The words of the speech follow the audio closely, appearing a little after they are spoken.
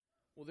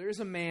Well,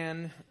 there's a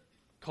man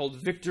called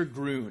Victor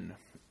Gruen,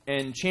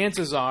 and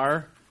chances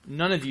are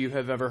none of you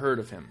have ever heard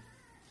of him.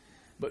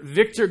 But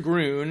Victor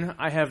Gruen,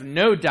 I have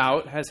no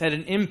doubt, has had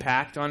an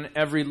impact on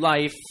every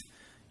life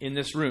in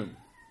this room.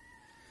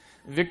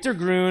 Victor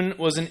Gruen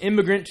was an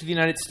immigrant to the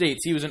United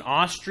States. He was an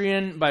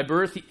Austrian by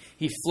birth.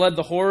 He fled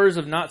the horrors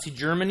of Nazi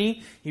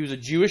Germany. He was a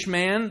Jewish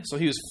man, so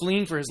he was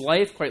fleeing for his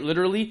life, quite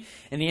literally.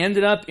 And he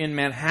ended up in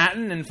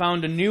Manhattan and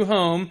found a new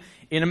home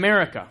in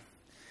America.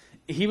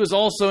 He was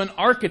also an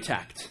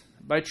architect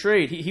by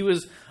trade. He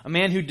was a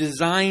man who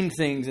designed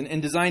things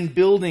and designed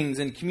buildings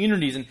and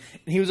communities, and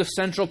he was a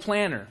central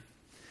planner.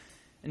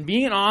 And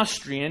being an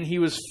Austrian, he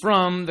was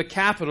from the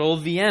capital,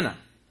 Vienna.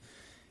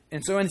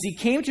 And so as he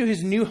came to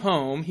his new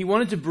home, he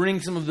wanted to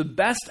bring some of the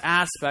best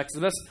aspects,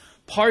 the best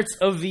parts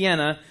of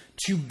Vienna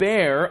to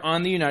bear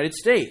on the United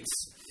States.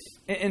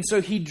 And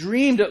so he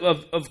dreamed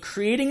of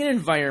creating an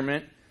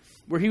environment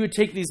where he would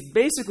take these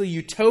basically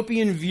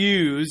utopian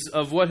views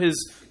of what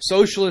his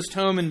socialist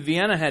home in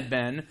Vienna had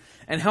been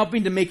and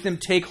helping to make them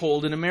take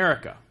hold in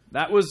America.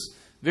 That was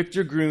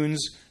Victor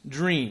Gruen's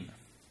dream.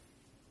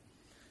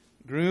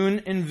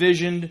 Gruen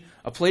envisioned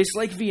a place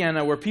like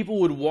Vienna where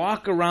people would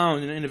walk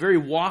around in a very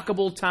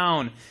walkable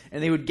town,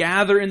 and they would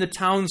gather in the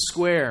town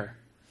square.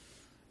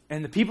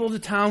 And the people of the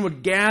town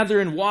would gather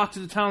and walk to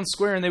the town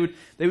square, and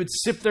they would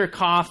sip their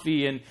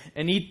coffee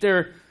and eat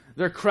their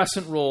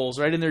crescent rolls,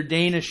 right, and their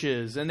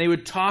danishes, and they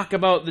would talk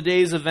about the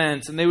day's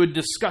events, and they would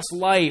discuss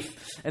life,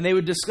 and they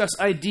would discuss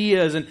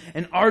ideas,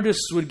 and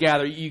artists would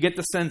gather. You get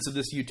the sense of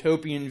this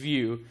utopian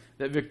view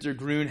that Victor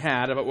Gruen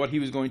had about what he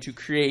was going to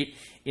create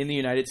in the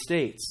United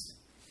States.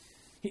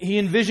 He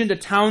envisioned a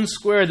town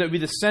square that would be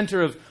the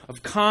center of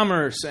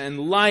commerce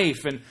and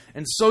life and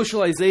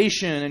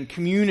socialization and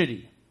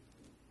community.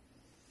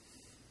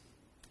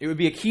 It would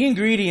be a key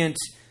ingredient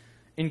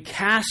in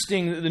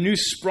casting the new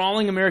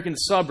sprawling American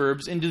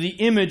suburbs into the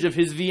image of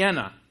his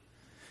Vienna.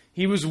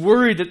 He was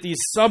worried that these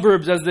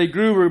suburbs, as they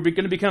grew, were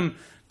going to become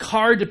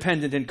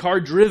car-dependent and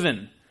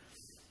car-driven.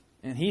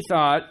 And he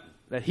thought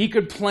that he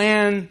could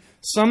plan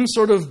some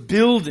sort of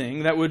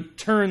building that would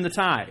turn the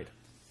tide.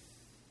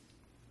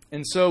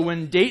 And so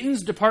when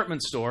Dayton's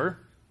department store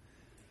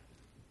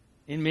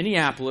in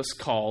Minneapolis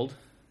called,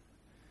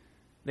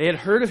 they had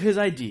heard of his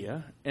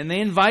idea, and they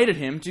invited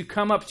him to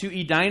come up to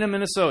Edina,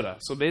 Minnesota.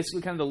 So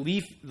basically kind of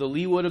the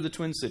Leawood of the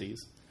Twin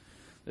Cities.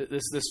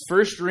 This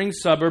first-ring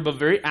suburb of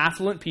very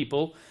affluent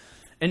people.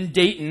 And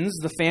Dayton's,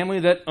 the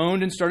family that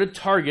owned and started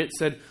Target,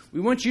 said,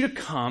 "We want you to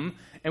come,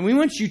 and we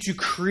want you to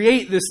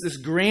create this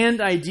grand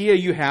idea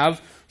you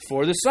have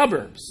for the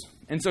suburbs."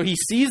 And so he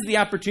seized the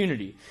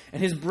opportunity,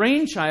 and his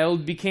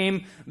brainchild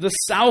became the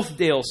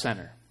Southdale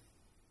Center.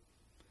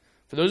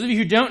 For those of you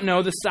who don't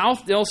know, the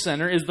Southdale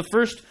Center is the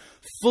first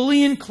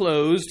fully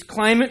enclosed,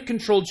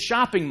 climate-controlled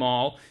shopping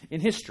mall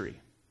in history.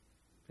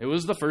 It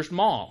was the first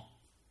mall.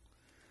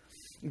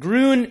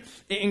 Gruen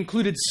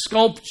included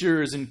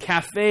sculptures and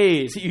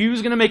cafes. He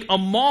was going to make a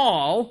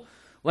mall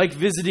like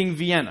visiting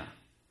Vienna.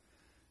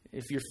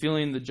 If you're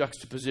feeling the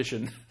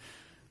juxtaposition,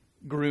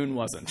 Gruen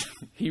wasn't.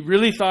 He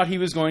really thought he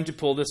was going to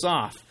pull this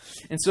off.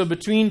 And so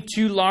between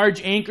two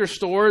large anchor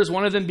stores,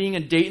 one of them being a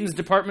Dayton's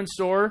department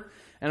store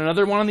and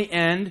another one on the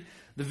end,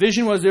 the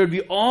vision was there would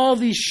be all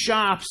these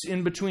shops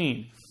in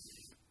between,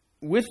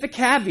 with the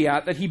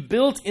caveat that he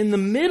built in the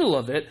middle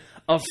of it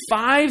a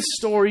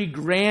 5-story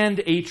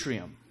grand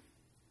atrium.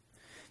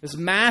 This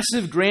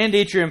massive grand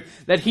atrium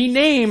that he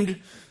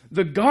named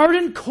the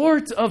Garden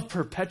Court of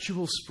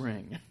Perpetual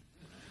Spring.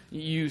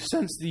 You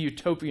sense the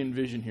utopian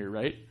vision here,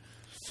 right?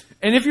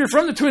 And if you're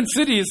from the Twin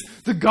Cities,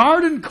 the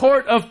Garden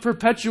Court of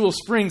Perpetual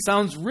Spring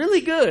sounds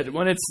really good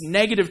when it's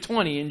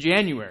 -20 in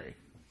January.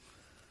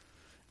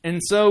 And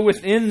so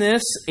within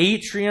this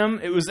atrium,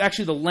 it was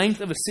actually the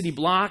length of a city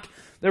block.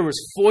 There was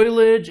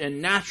foliage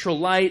and natural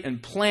light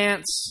and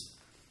plants.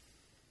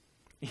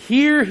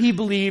 Here, he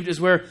believed, is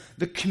where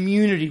the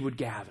community would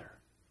gather,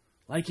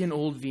 like in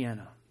old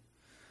Vienna,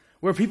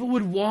 where people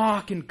would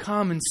walk and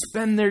come and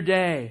spend their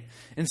day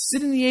and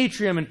sit in the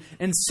atrium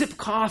and sip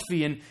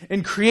coffee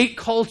and create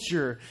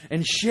culture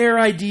and share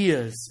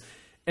ideas.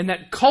 And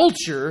that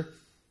culture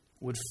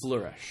would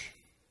flourish.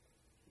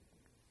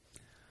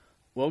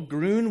 Well,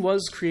 Gruen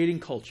was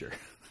creating culture,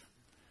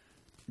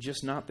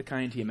 just not the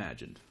kind he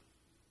imagined.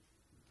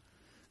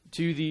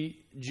 To the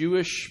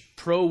Jewish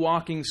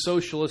pro-walking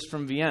socialist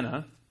from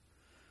Vienna,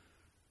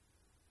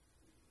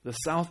 the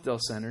Southdale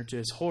Center, to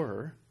his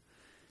horror,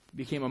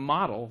 became a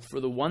model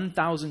for the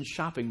 1,000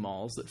 shopping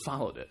malls that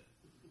followed it.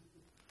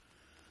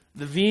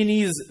 The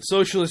Viennese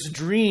socialist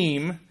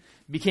dream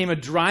became a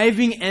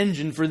driving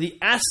engine for the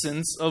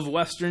essence of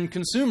Western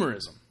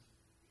consumerism.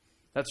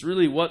 That's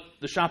really what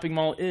the shopping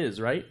mall is,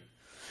 right?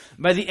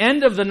 By the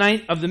end of the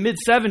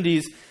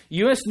mid-70s,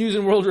 U.S. News &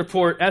 World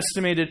Report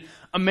estimated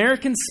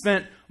Americans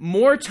spent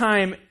more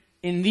time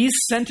in these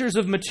centers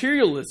of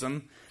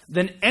materialism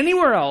than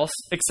anywhere else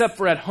except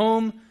for at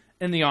home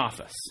and the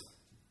office.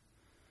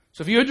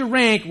 So if you had to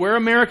rank where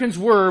Americans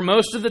were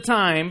most of the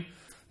time,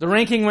 the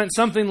ranking went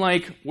something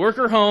like work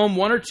or home,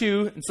 1 or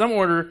 2, in some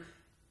order,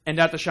 and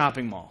at the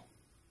shopping mall.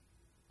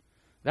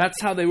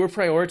 That's how they were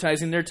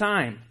prioritizing their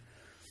time.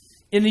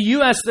 In the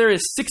U.S., there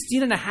is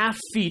 16.5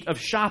 feet of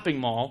shopping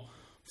mall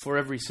for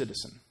every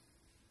citizen.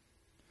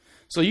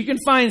 So you can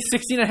find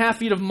 16.5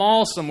 feet of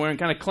mall somewhere and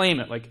kind of claim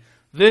it. Like,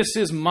 this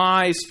is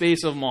my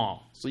space of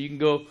mall. So you can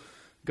go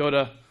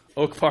to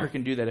Oak Park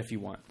and do that if you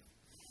want.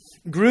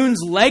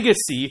 Groon's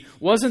legacy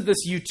wasn't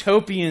this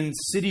utopian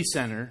city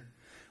center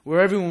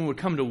where everyone would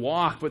come to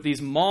walk, but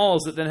these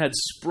malls that then had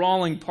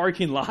sprawling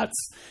parking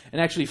lots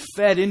and actually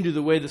fed into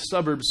the way the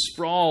suburbs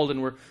sprawled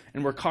and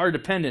were car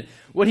dependent.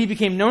 What he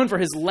became known for,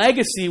 his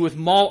legacy with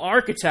mall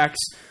architects,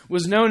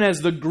 was known as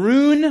the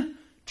Groon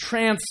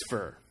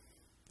Transfer.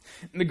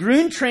 And the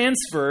Groon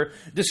Transfer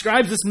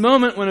describes this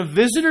moment when a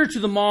visitor to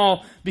the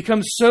mall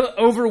becomes so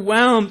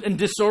overwhelmed and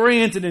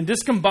disoriented and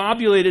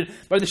discombobulated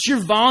by the sheer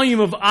volume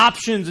of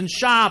options and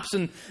shops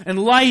and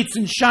lights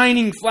and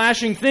shining,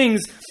 flashing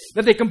things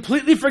that they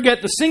completely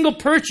forget the single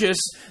purchase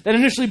that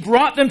initially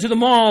brought them to the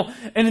mall,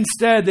 and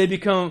instead they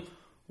become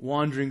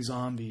wandering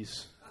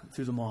zombies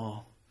through the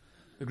mall.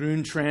 The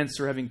Groon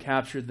Transfer having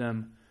captured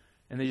them,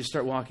 and they just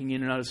start walking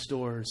in and out of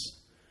stores,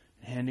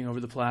 and handing over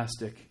the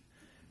plastic,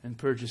 and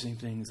purchasing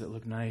things that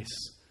look nice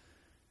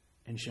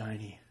and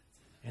shiny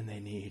and they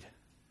need.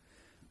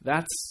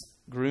 That's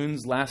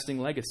Groon's lasting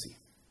legacy.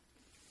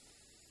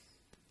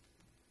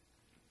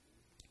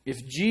 If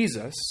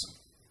Jesus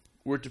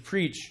were to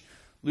preach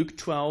Luke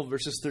 12,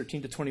 verses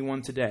 13 to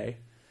 21 today,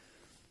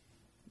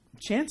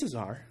 chances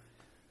are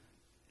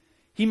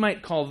he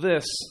might call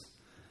this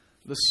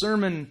the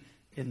Sermon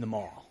in the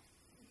Mall.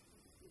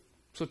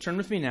 So turn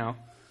with me now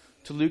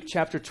to Luke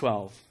chapter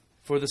 12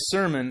 for the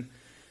Sermon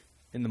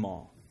in the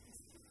Mall.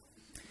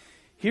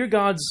 Hear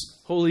God's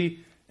holy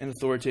and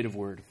authoritative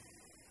word.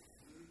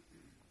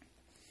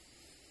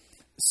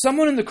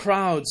 Someone in the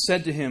crowd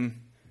said to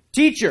him,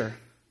 "Teacher,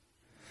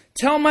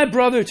 tell my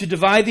brother to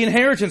divide the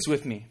inheritance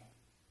with me."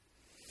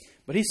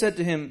 But he said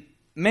to him,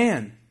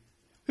 "Man,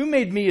 who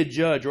made me a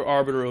judge or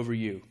arbiter over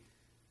you?"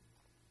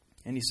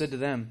 And he said to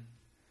them,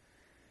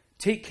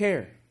 "Take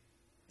care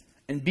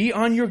and be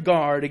on your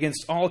guard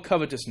against all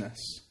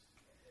covetousness.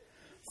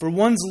 For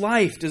one's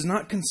life does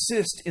not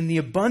consist in the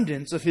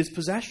abundance of his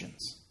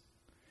possessions."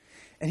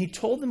 And he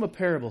told them a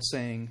parable,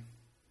 saying,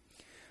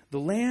 "The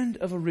land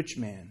of a rich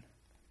man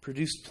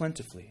produced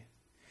plentifully.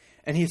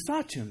 And he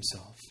thought to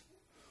himself,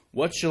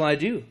 'What shall I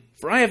do?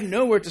 For I have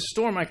nowhere to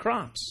store my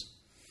crops.'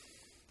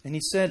 And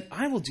he said,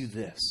 'I will do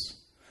this.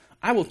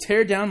 I will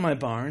tear down my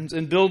barns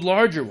and build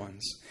larger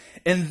ones.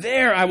 And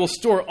there I will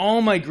store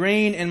all my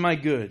grain and my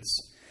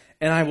goods.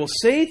 And I will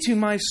say to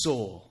my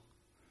soul,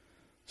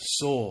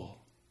 Soul,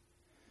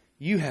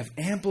 you have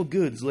ample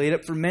goods laid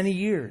up for many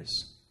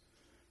years.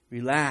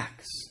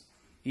 Relax,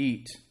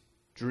 eat,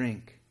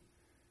 drink,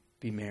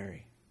 be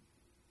merry.'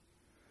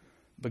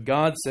 But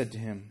God said to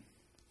him,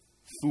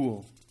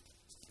 'Fool,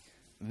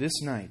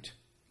 this night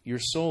your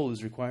soul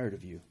is required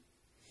of you.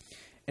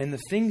 And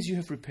the things you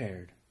have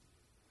prepared,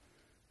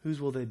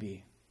 whose will they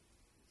be?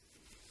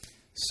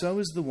 So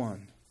is the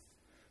one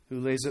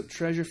who lays up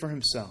treasure for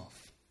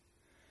himself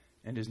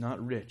and is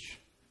not rich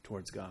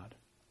towards God.'"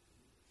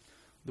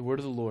 The word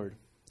of the Lord.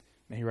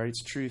 May he write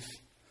its truth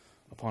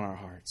upon our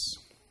hearts.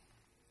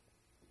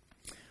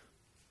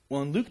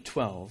 Well, in Luke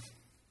 12,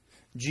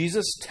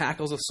 Jesus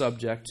tackles a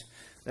subject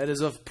that is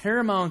of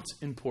paramount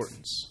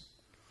importance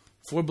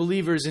for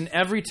believers in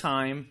every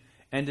time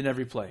and in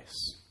every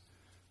place.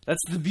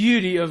 That's the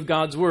beauty of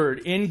God's word.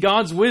 In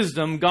God's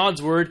wisdom,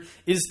 God's word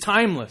is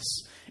timeless.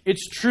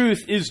 Its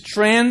truth is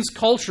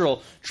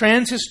transcultural,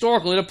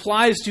 transhistorical. It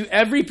applies to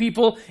every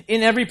people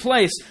in every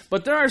place.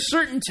 But there are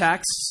certain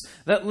texts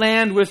that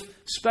land with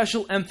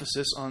special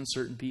emphasis on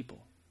certain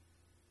people.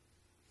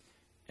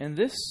 And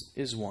this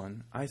is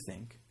one, I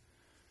think,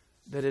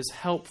 that is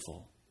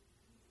helpful,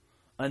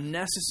 a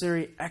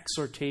necessary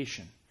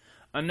exhortation,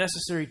 a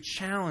necessary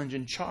challenge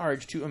and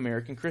charge to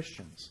American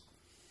Christians.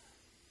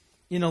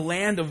 In a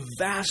land of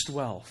vast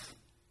wealth,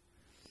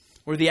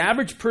 where the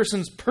average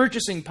person's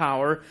purchasing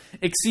power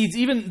exceeds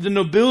even the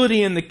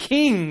nobility and the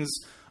kings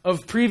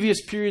of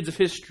previous periods of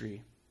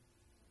history,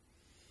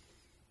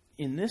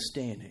 in this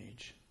day and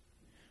age,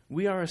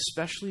 we are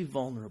especially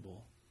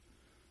vulnerable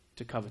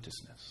to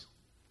covetousness.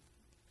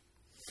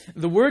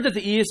 The word that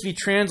the ESV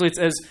translates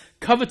as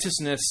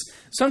covetousness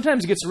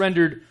sometimes gets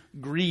rendered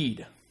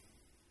greed.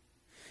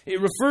 It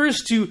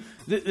refers to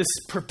this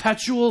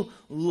perpetual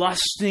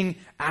lusting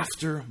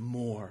after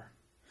more,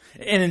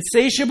 an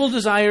insatiable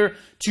desire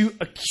to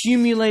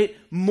accumulate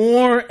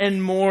more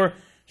and more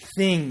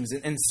things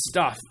and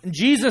stuff. And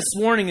Jesus'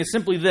 warning is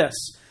simply this: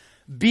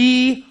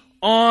 be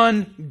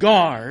on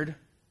guard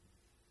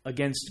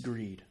against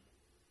greed.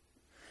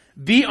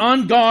 Be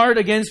on guard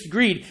against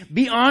greed.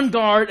 Be on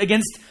guard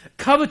against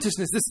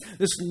covetousness,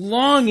 this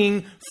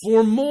longing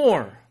for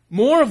more.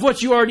 More of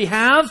what you already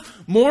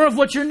have, more of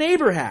what your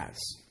neighbor has.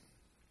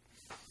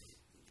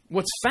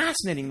 What's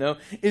fascinating, though,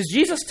 is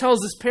Jesus tells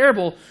this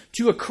parable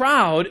to a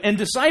crowd and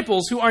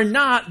disciples who are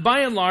not, by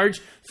and large,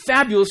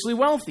 fabulously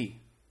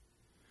wealthy.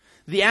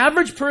 The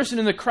average person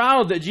in the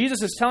crowd that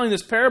Jesus is telling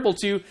this parable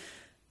to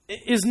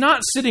is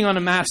not sitting on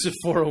a massive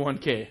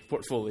 401k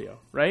portfolio,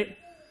 right?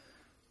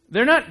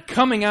 They're not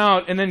coming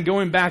out and then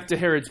going back to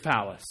Herod's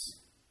palace.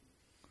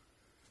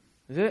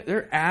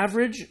 They're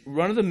average,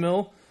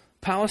 run-of-the-mill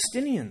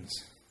Palestinians.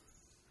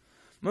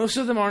 Most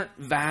of them aren't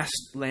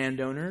vast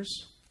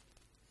landowners.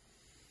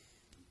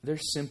 They're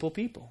simple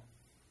people.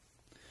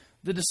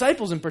 The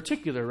disciples in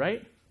particular,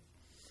 right?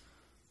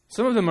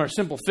 Some of them are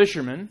simple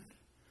fishermen.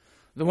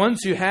 The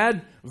ones who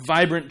had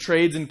vibrant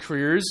trades and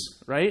careers,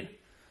 right?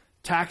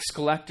 Tax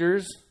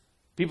collectors,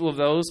 people of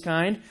those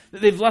kind.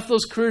 They've left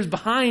those careers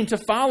behind to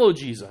follow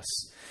Jesus.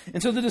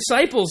 And so the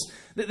disciples,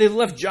 they've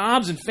left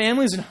jobs and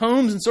families and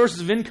homes and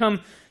sources of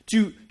income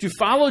to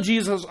follow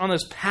Jesus on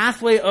this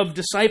pathway of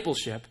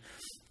discipleship.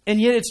 And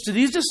yet it's to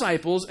these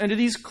disciples and to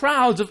these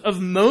crowds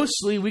of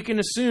mostly, we can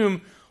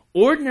assume,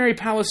 ordinary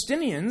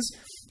Palestinians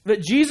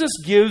that Jesus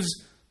gives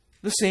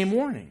the same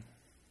warning.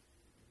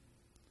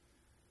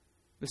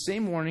 The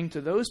same warning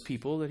to those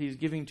people that he's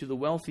giving to the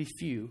wealthy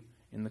few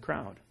in the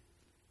crowd.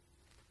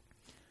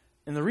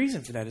 And the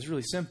reason for that is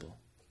really simple.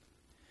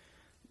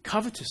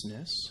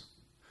 Covetousness,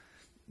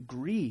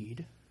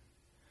 greed,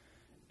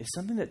 is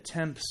something that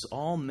tempts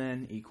all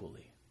men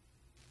equally.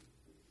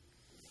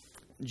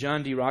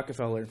 John D.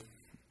 Rockefeller,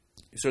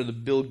 sort of the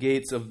Bill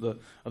Gates of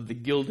the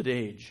Gilded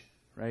Age,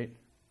 right?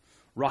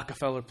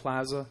 Rockefeller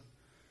Plaza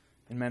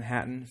in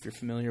Manhattan, if you're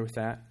familiar with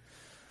that.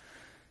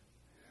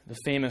 The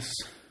famous,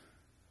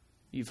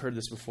 you've heard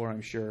this before,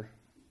 I'm sure,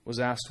 was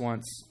asked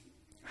once,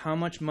 how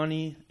much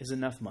money is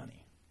enough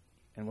money?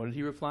 And what did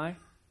he reply?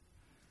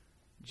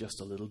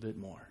 Just a little bit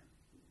more.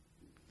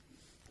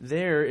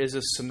 There is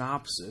a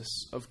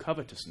synopsis of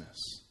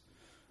covetousness,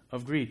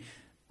 of greed.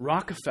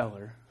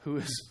 Rockefeller, who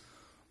is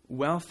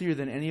wealthier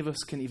than any of us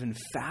can even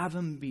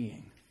fathom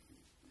being,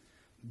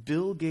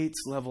 Bill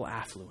Gates level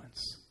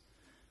affluence.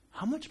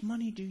 How much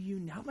money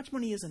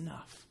is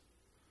enough?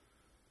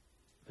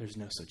 There's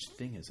no such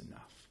thing as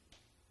enough,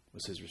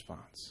 was his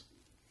response.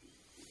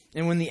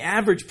 And when the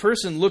average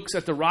person looks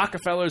at the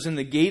Rockefellers and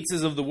the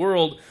Gateses of the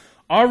world,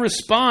 our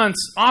response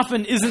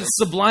often isn't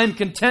sublime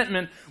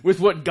contentment with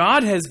what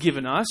God has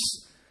given us.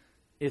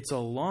 It's a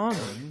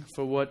longing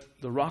for what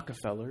the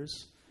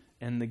Rockefellers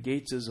and the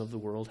Gateses of the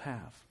world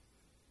have.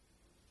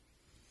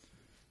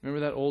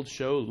 Remember that old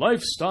show,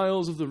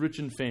 Lifestyles of the Rich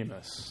and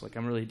Famous? Like,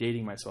 I'm really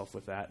dating myself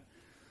with that.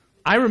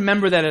 I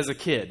remember that as a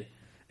kid.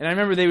 And I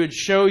remember they would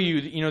show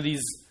you,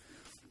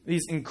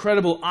 these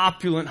incredible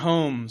opulent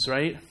homes,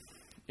 right?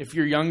 If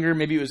you're younger,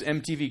 maybe it was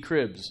MTV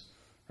Cribs,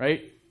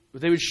 right? But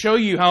they would show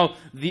you how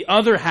the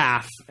other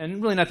half,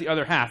 and really not the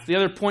other half, the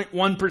other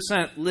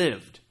 0.1%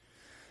 lived.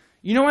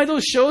 You know why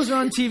those shows are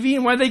on TV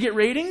and why they get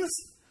ratings?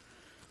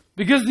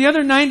 Because the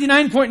other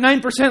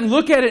 99.9%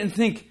 look at it and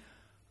think,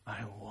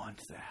 I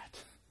want that.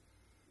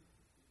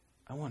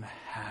 I want to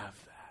have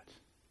that.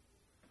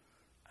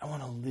 I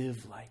want to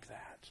live like that.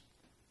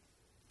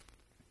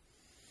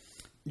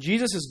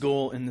 Jesus'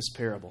 goal in this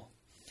parable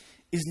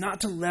is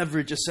not to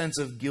leverage a sense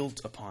of guilt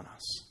upon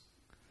us.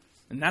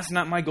 And that's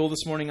not my goal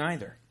this morning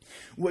either.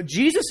 What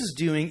Jesus is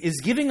doing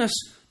is giving us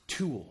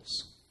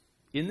tools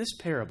in this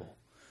parable,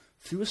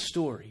 through a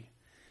story,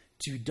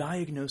 to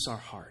diagnose our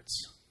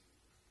hearts.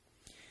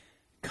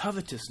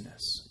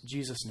 Covetousness,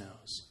 Jesus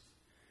knows,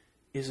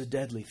 is a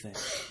deadly thing.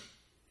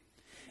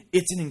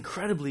 It's an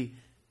incredibly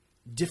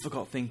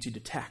difficult thing to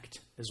detect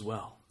as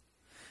well.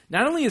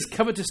 Not only is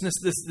covetousness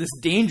this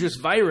dangerous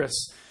virus,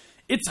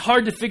 it's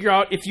hard to figure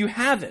out if you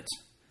have it,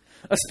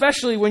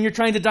 especially when you're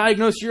trying to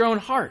diagnose your own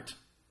heart.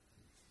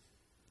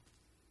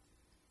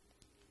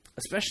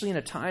 Especially in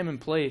a time and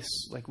place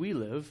like we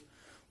live,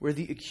 where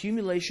the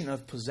accumulation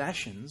of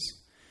possessions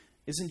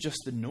isn't just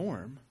the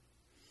norm,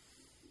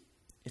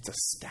 it's a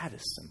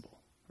status symbol,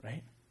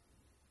 right?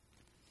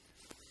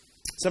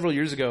 Several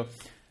years ago,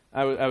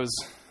 I was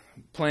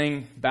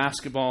playing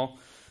basketball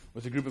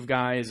with a group of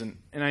guys, and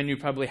I knew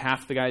probably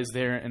half the guys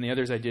there, and the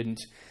others I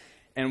didn't.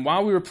 And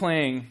while we were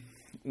playing,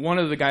 one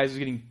of the guys was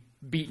getting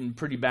beaten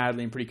pretty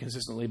badly and pretty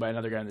consistently by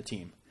another guy on the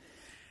team.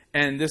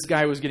 And this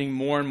guy was getting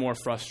more and more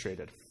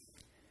frustrated.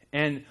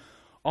 And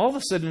all of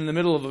a sudden, in the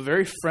middle of a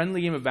very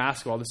friendly game of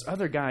basketball, this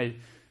guy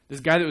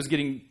that was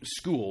getting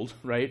schooled,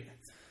 right,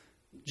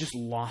 just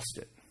lost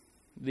it.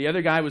 The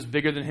other guy was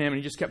bigger than him, and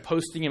he just kept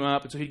posting him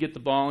up, and so he'd get the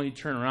ball, and he'd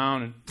turn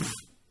around,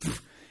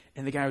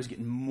 and the guy was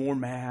getting more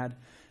mad.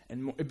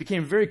 And it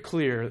became very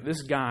clear that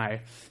this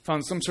guy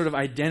found some sort of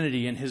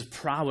identity in his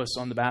prowess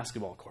on the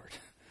basketball court.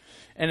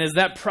 And as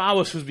that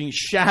prowess was being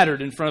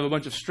shattered in front of a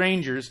bunch of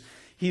strangers,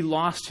 he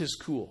lost his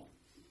cool.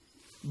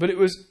 But it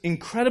was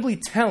incredibly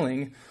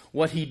telling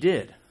what he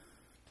did.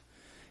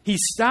 He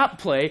stopped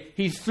play,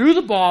 he threw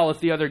the ball at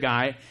the other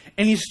guy,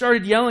 and he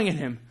started yelling at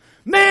him,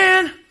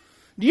 "Man,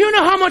 do you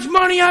know how much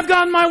money I've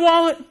got in my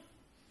wallet?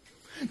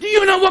 Do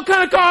you know what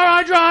kind of car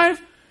I drive?"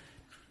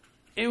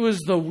 It was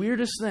the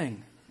weirdest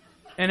thing.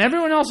 And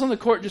everyone else on the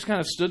court just kind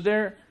of stood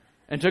there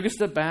and took a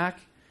step back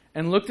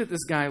and looked at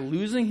this guy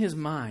losing his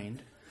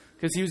mind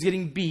because he was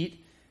getting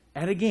beat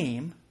at a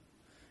game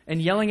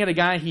and yelling at a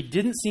guy he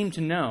didn't seem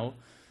to know.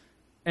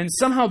 and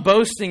somehow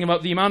boasting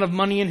about the amount of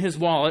money in his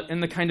wallet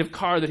and the kind of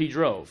car that he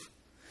drove.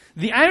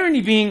 The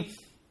irony being,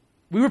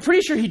 we were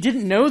pretty sure he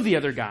didn't know the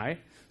other guy,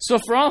 so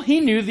for all he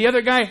knew, the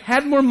other guy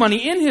had more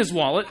money in his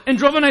wallet and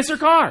drove a nicer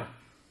car.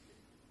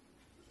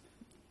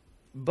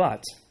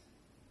 But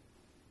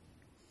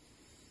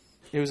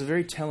it was a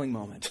very telling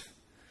moment.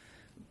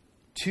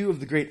 Two of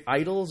the great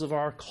idols of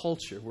our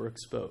culture were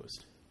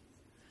exposed.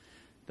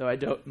 Though I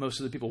doubt most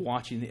of the people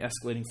watching the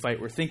escalating fight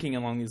were thinking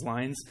along these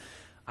lines,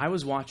 I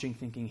was watching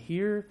thinking,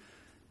 here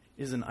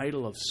is an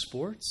idol of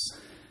sports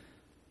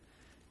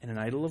and an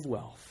idol of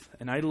wealth,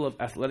 an idol of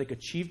athletic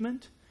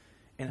achievement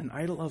and an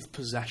idol of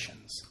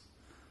possessions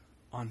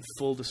on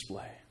full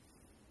display.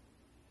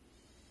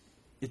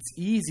 It's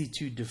easy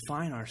to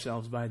define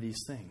ourselves by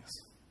these things.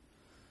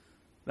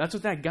 That's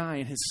what that guy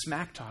in his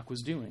smack talk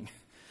was doing.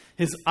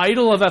 His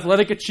idol of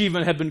athletic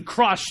achievement had been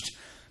crushed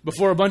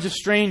before a bunch of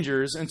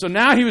strangers, and so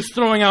now he was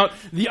throwing out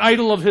the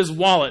idol of his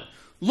wallet.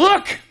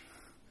 Look!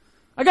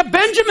 I got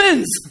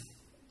Benjamins!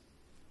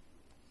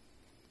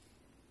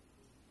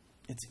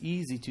 It's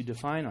easy to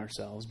define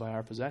ourselves by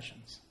our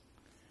possessions.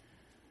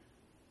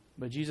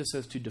 But Jesus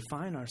says to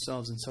define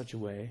ourselves in such a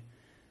way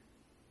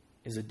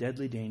is a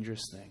deadly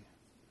dangerous thing.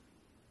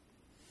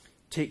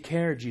 Take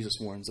care, Jesus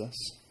warns us,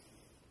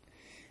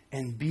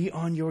 and be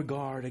on your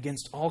guard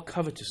against all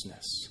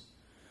covetousness,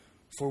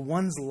 for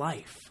one's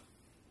life,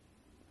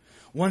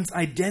 one's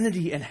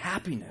identity and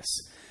happiness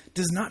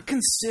does not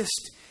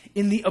consist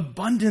in the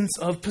abundance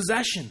of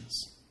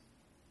possessions.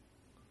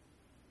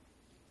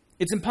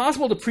 It's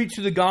impossible to preach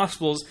through the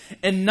Gospels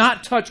and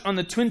not touch on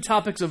the twin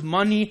topics of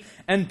money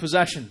and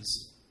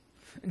possessions.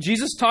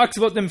 Jesus talks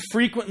about them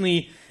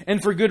frequently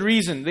and for good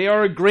reason. They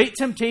are a great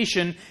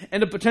temptation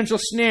and a potential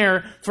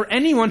snare for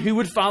anyone who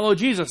would follow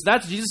Jesus.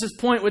 That's Jesus'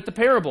 point with the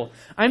parable.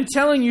 I'm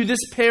telling you this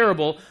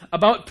parable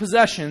about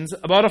possessions,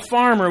 about a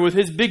farmer with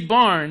his big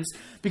barns,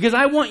 because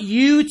I want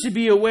you to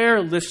be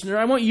aware, listener.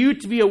 I want you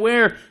to be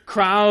aware,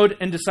 crowd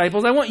and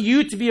disciples. I want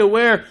you to be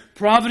aware,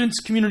 Providence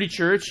Community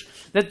Church,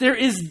 that there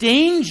is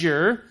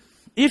danger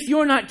if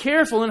you're not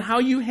careful in how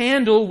you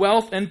handle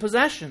wealth and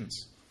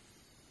possessions.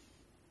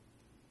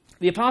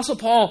 The Apostle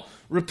Paul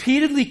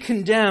repeatedly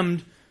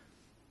condemned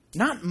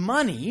not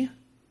money,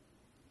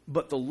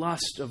 but the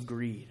lust of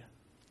greed.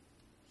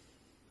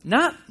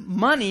 Not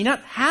money,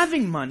 not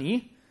having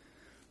money,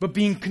 but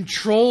being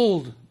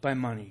controlled by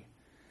money.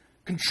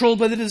 Controlled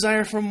by the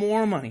desire for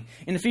more money.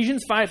 In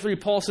Ephesians 5:3,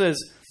 Paul says,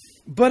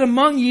 "But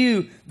among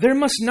you there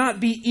must not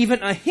be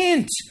even a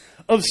hint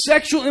of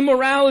sexual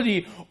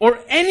immorality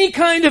or any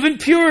kind of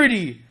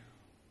impurity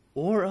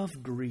or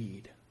of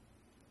greed,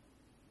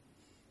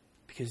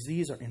 because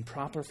these are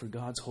improper for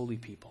God's holy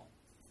people."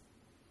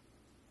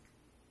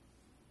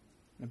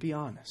 Now be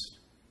honest.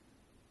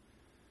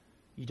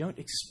 You don't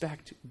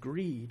expect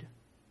greed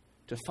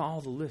to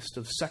follow the list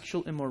of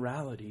sexual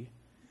immorality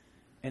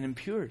and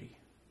impurity,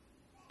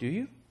 do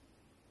you?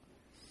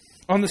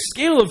 On the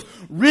scale of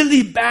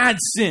really bad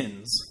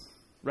sins,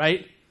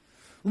 right?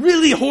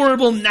 Really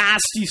horrible,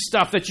 nasty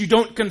stuff that you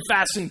don't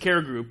confess in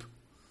care group.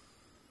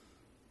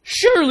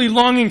 Surely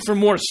longing for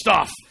more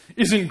stuff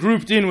isn't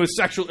grouped in with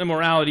sexual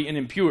immorality and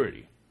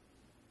impurity.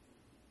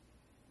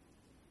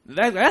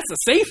 That's a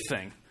safe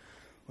thing.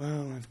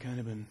 Well, I've kind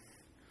of been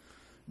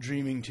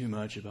dreaming too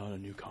much about a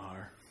new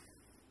car.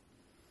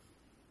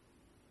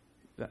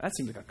 That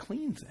seems like a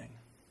clean thing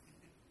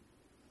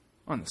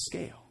on the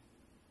scale.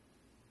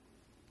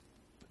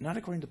 But not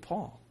according to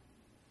Paul.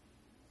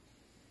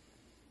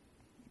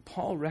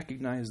 Paul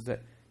recognized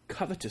that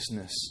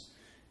covetousness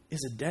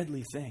is a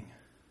deadly thing.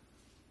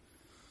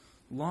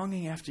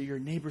 Longing after your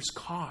neighbor's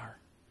car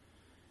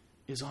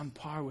is on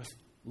par with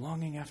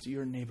longing after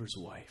your neighbor's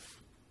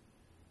wife.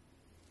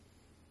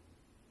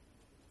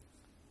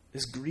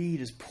 This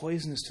greed is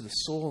poisonous to the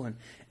soul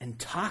and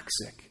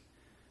toxic.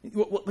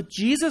 What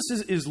Jesus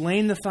is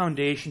laying the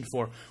foundation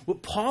for,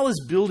 what Paul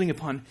is building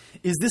upon,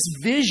 is this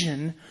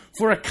vision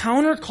for a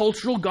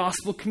countercultural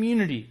gospel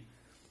community.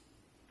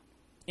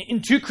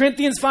 In 2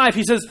 Corinthians 5,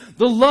 he says,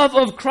 the love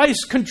of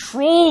Christ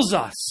controls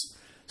us.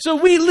 So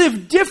we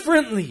live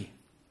differently.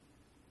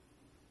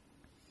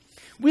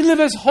 We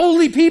live as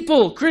holy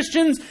people.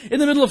 Christians in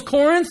the middle of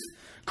Corinth.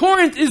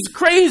 Corinth is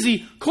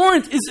crazy.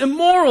 Corinth is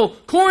immoral.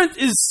 Corinth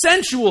is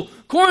sensual.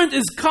 Corinth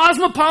is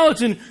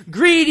cosmopolitan,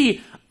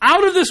 greedy,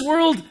 out of this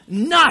world,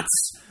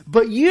 nuts.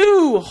 But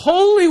you,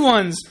 holy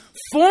ones,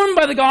 formed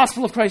by the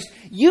gospel of Christ,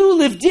 you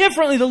live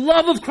differently. The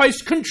love of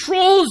Christ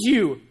controls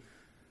you.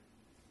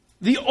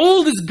 The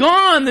old is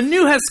gone. The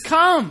new has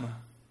come.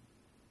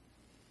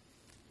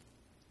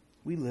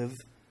 We live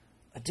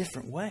a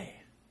different way.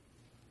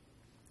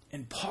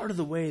 And part of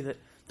the way that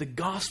the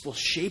gospel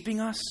shaping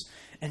us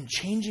and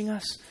changing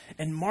us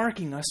and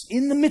marking us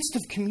in the midst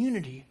of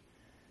community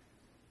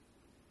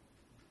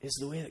is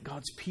the way that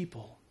God's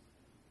people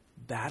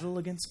battle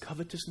against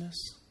covetousness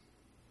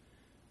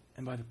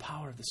and by the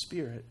power of the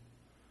Spirit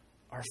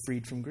are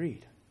freed from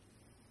greed.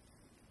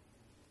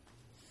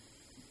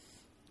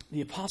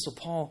 The Apostle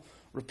Paul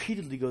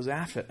repeatedly goes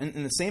after it.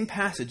 In the same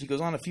passage, he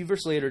goes on a few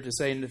verses later to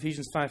say in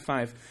Ephesians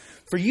 5:5,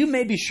 "For you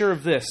may be sure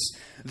of this,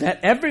 that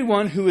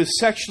everyone who is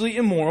sexually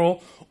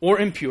immoral or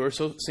impure,"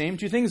 so same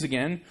two things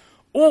again,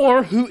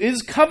 "or who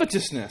is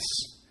covetousness,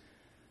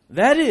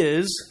 that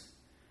is,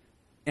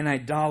 an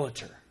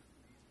idolater,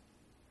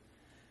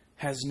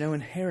 has no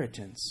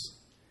inheritance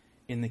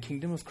in the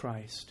kingdom of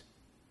Christ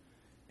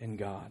and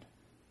God.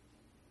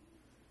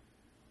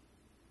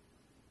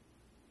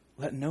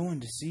 Let no one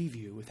deceive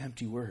you with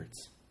empty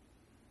words.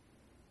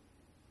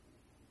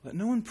 Let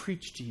no one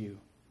preach to you.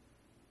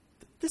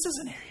 This is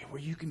an area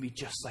where you can be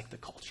just like the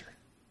culture.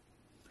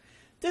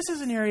 This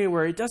is an area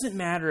where it doesn't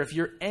matter if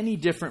you're any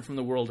different from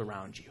the world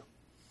around you.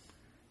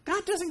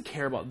 God doesn't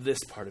care about this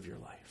part of your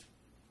life.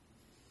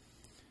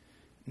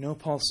 No,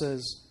 Paul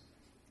says,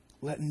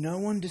 let no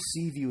one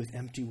deceive you with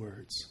empty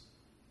words.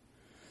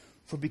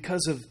 For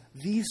because of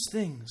these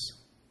things,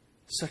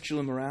 sexual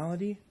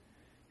immorality,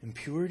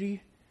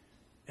 impurity,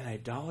 and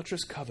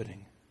idolatrous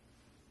coveting,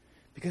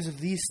 because of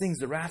these things,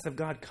 the wrath of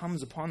God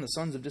comes upon the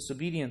sons of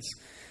disobedience.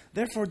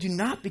 Therefore, do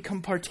not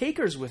become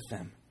partakers with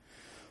them.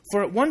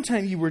 For at one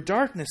time you were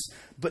darkness,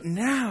 but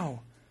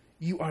now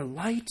you are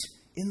light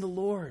in the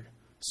Lord.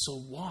 So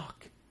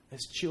walk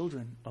as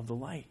children of the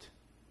light.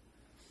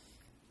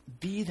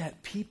 Be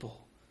that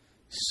people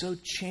so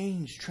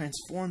changed,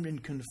 transformed,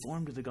 and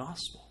conformed to the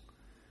gospel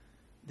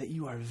that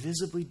you are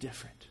visibly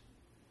different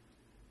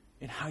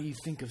in how you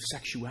think of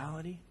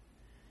sexuality,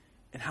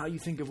 and how you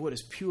think of what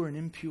is pure and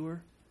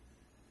impure,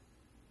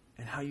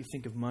 and how you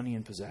think of money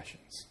and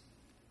possessions.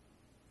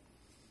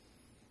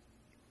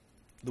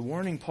 The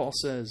warning, Paul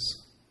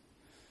says,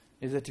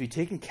 is that to be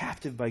taken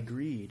captive by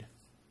greed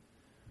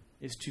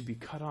is to be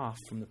cut off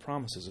from the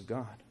promises of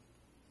God,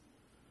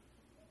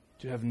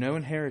 to have no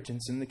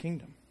inheritance in the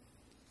kingdom.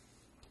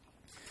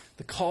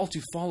 The call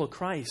to follow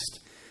Christ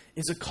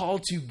is a call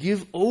to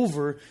give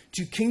over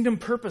to kingdom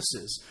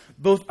purposes,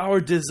 both our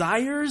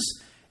desires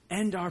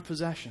and our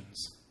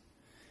possessions.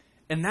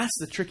 And that's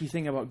the tricky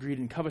thing about greed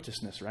and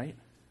covetousness, right?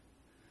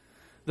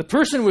 The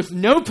person with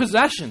no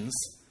possessions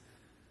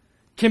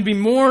can be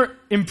more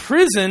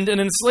imprisoned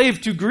and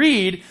enslaved to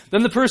greed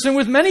than the person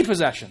with many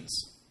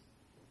possessions.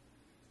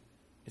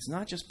 It's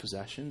not just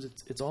possessions,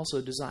 it's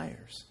also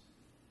desires.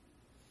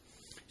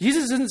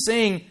 Jesus isn't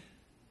saying,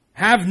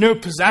 have no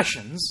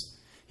possessions.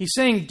 He's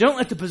saying, don't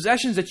let the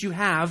possessions that you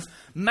have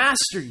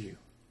master you.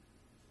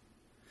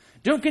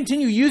 Don't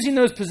continue using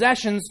those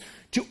possessions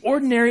to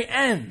ordinary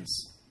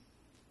ends.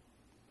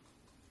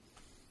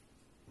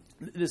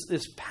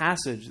 This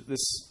passage,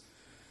 this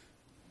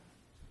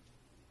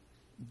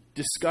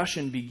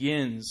discussion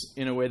begins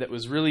in a way that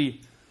was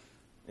really,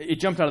 it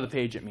jumped out of the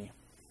page at me.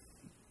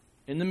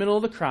 In the middle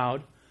of the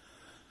crowd,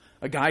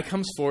 a guy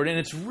comes forward, and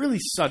it's really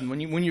sudden.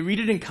 When you read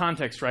it in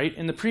context, right?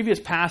 In the previous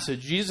passage,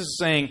 Jesus is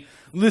saying,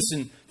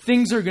 listen,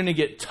 things are going to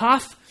get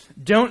tough.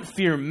 Don't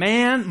fear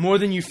man more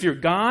than you fear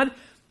God.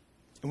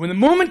 And when the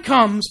moment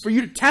comes for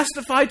you to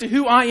testify to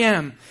who I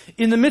am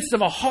in the midst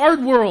of a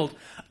hard world,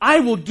 I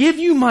will give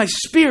you my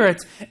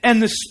Spirit,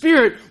 and the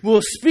Spirit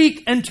will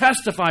speak and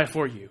testify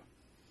for you.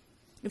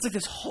 It's like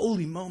this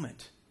holy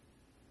moment.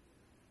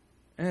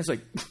 And it's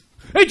like,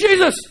 hey,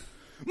 Jesus,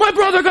 my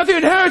brother got the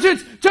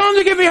inheritance. Tell him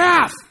to give me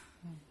half.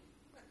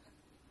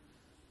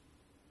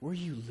 Were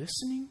you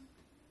listening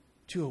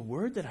to a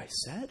word that I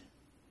said?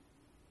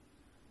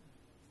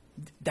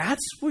 That's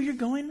where you're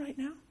going right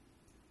now?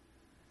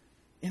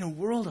 In a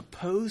world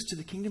opposed to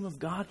the kingdom of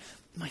God,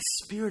 my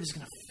Spirit is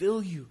going to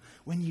fill you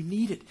when you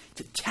need it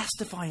to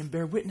testify and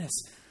bear witness.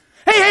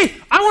 Hey,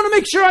 I want to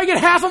make sure I get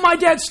half of my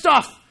dad's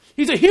stuff.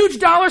 He's a huge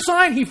dollar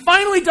sign. He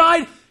finally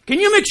died. Can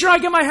you make sure I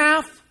get my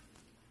half?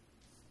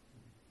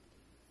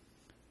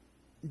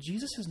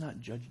 Jesus has not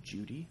judged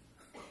Judy.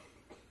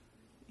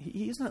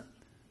 He's not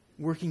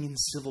working in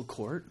civil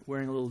court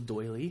wearing a little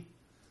doily.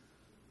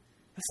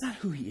 That's not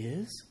who he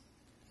is.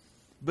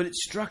 But it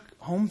struck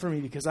home for me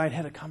because I'd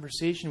had a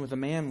conversation with a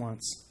man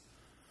once.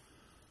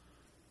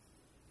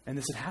 And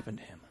this had happened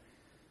to him.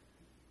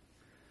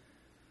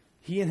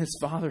 He and his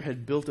father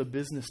had built a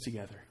business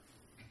together.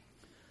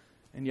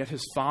 And yet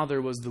his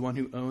father was the one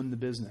who owned the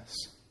business.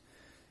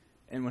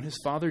 And when his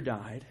father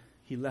died,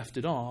 he left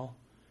it all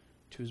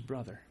to his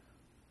brother.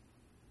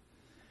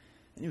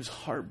 And it was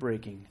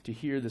heartbreaking to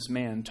hear this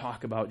man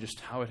talk about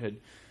just how it had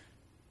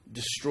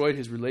destroyed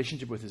his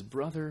relationship with his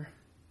brother,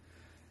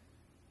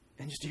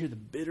 and just to hear the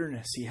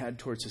bitterness he had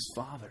towards his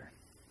father.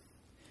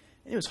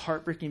 And it was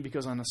heartbreaking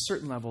because on a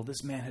certain level,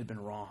 this man had been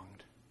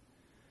wronged.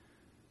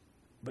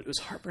 But it was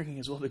heartbreaking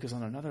as well because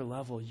on another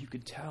level, you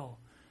could tell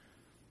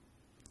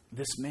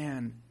this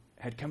man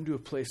had come to a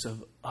place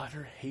of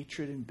utter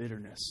hatred and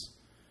bitterness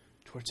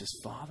towards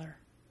his father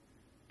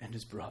and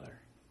his brother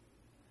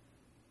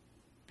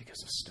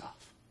because of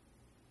stuff.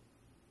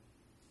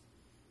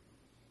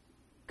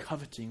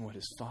 Coveting what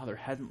his father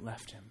hadn't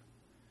left him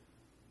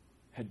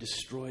had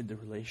destroyed the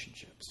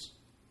relationships.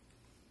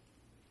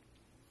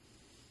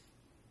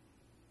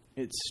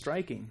 It's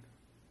striking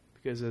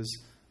because as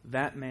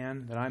that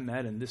man that I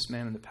met and this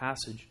man in the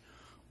passage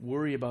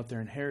worry about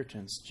their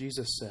inheritance,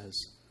 Jesus says,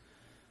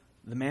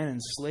 the man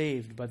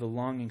enslaved by the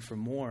longing for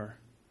more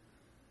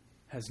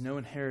has no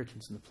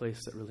inheritance in the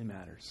place that really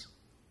matters,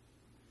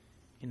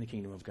 in the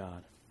kingdom of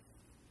God.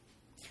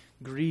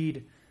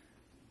 Greed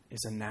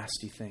is a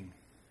nasty thing,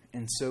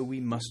 and so we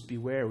must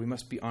beware. We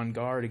must be on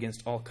guard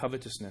against all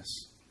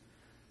covetousness.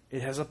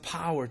 It has a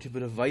power to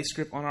put a vice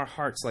grip on our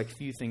hearts like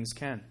few things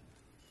can.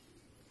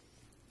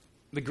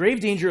 The grave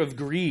danger of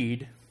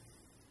greed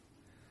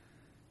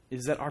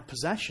is that our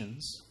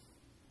possessions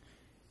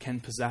can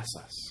possess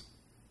us.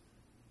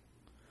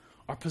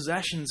 Our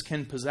possessions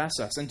can possess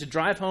us. And to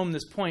drive home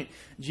this point,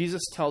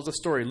 Jesus tells a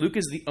story. Luke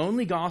is the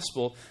only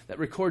gospel that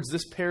records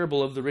this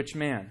parable of the rich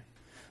man.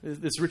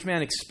 This rich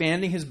man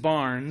expanding his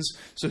barns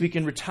so he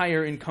can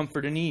retire in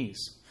comfort and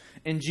ease.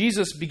 And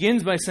Jesus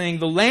begins by saying,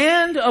 the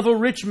land of a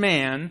rich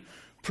man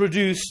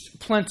produced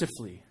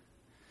plentifully.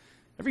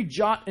 Every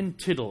jot and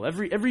tittle,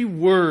 every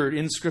word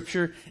in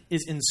Scripture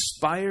is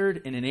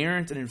inspired and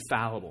inerrant and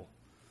infallible.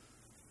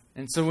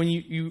 And so when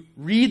you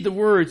read the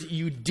words,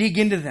 you dig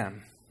into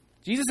them.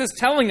 Jesus is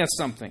telling us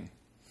something.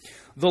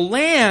 The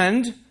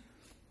land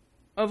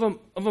of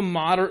a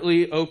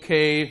moderately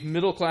okay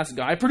middle-class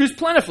guy produced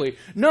plentifully.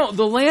 No,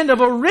 the land of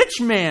a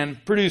rich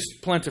man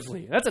produced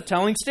plentifully. That's a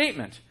telling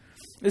statement.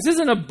 This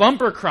isn't a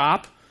bumper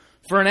crop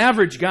for an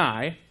average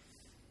guy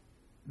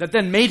that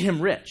then made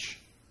him rich.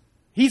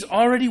 He's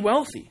already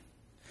wealthy.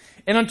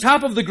 And on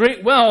top of the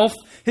great wealth,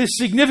 his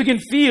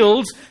significant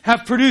fields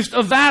have produced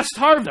a vast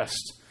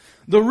harvest.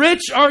 The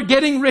rich are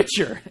getting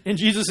richer in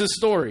Jesus'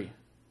 story.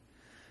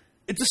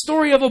 It's a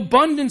story of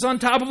abundance on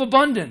top of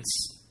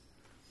abundance.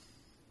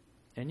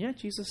 And yet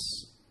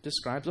Jesus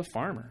describes a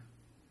farmer,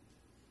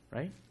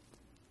 right?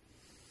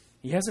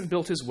 He hasn't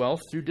built his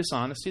wealth through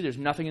dishonesty. There's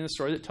nothing in the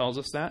story that tells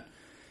us that.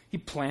 He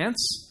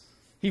plants,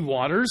 he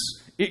waters,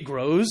 it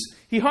grows,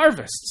 he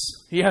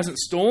harvests. He hasn't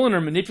stolen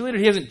or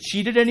manipulated. He hasn't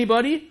cheated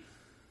anybody.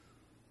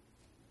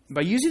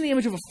 By using the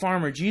image of a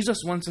farmer, Jesus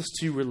wants us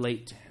to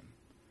relate to him,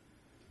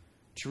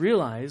 to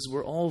realize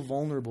we're all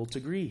vulnerable to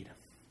greed.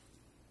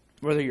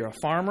 Whether you're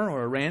a farmer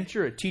or a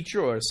rancher, a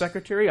teacher or a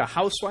secretary, a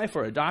housewife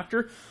or a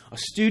doctor, a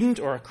student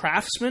or a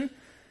craftsman,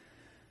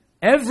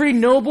 every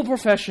noble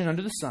profession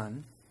under the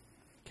sun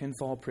can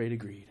fall prey to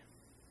greed.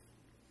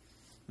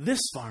 This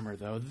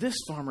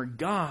farmer,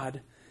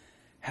 God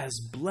has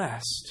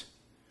blessed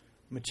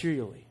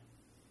materially.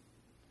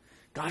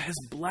 God has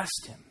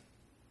blessed him.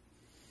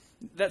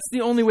 That's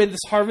the only way this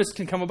harvest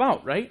can come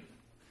about, right?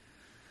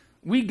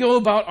 We go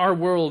about our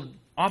world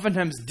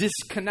oftentimes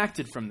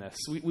disconnected from this.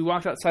 We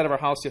walked outside of our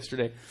house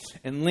yesterday,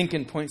 and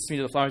Lincoln points to me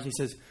to the flowers, and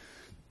he says,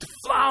 the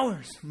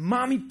flowers,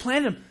 Mommy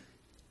planted them.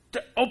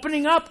 They're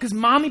opening up because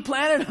Mommy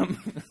planted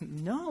them.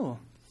 No.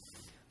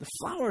 The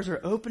flowers are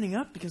opening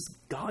up because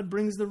God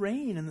brings the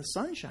rain and the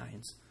sun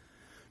shines.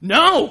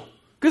 No,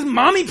 because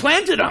Mommy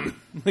planted them.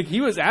 Like,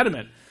 he was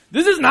adamant.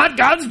 This is not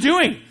God's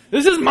doing.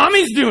 This is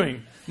Mommy's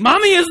doing.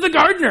 Mommy is the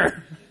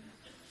gardener.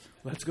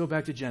 Let's go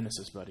back to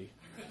Genesis, buddy.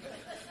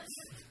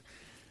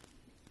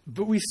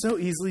 But we so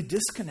easily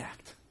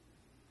disconnect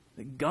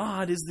that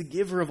God is the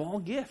giver of all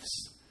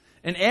gifts.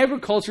 And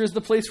agriculture is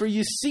the place where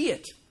you see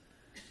it.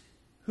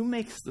 Who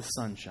makes the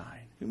sun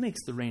shine? Who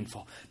makes the rain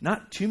fall?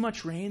 Not too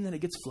much rain that it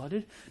gets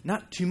flooded.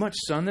 Not too much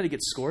sun that it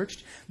gets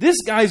scorched. This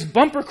guy's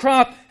bumper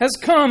crop has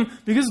come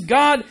because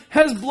God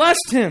has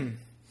blessed him.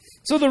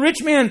 So the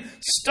rich man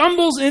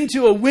stumbles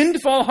into a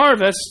windfall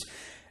harvest.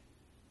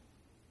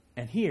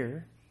 And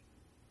here,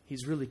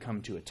 he's really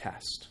come to a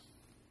test.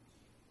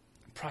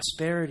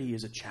 Prosperity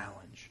is a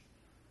challenge.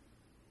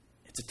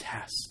 It's a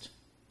test.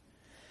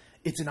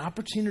 It's an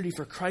opportunity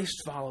for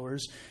Christ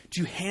followers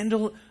to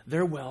handle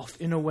their wealth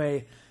in a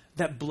way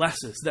that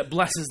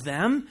blesses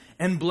them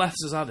and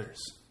blesses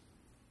others.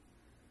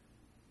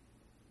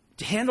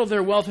 To handle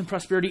their wealth and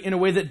prosperity in a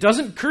way that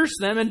doesn't curse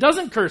them and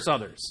doesn't curse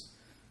others.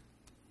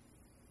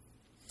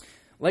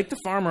 Like the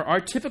farmer,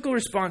 our typical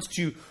response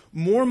to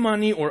more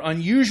money or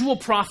unusual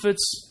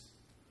profits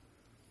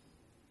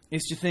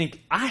is to think,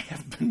 I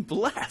have been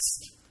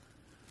blessed.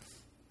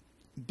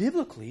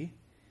 Biblically,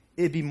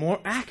 it'd be more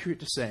accurate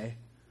to say,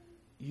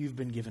 you've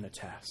been given a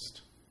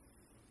test.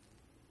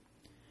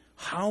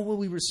 How will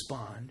we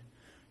respond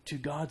to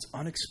God's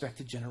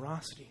unexpected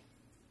generosity?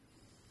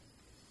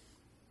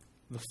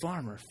 The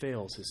farmer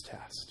fails his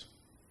test.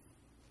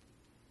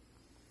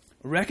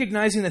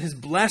 Recognizing that his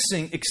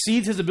blessing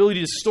exceeds his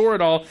ability to store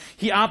it all,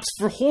 he opts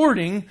for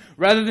hoarding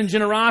rather than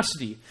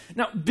generosity.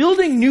 Now,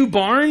 building new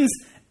barns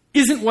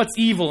isn't what's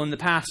evil in the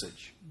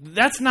passage.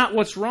 That's not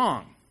what's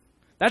wrong.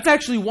 That's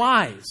actually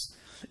wise.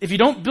 If you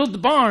don't build the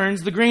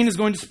barns, the grain is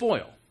going to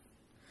spoil.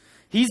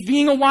 He's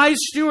being a wise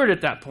steward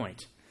at that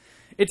point.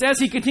 It's as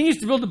he continues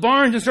to build the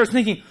barns and starts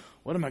thinking,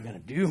 what am I going to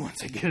do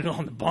once I get it all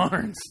in the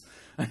barns?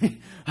 I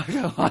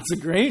got lots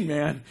of grain,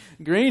 man.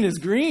 Grain is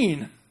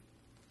green.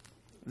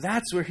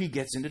 That's where he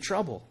gets into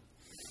trouble.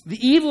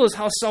 The evil is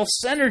how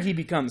self-centered he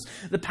becomes.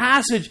 The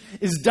passage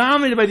is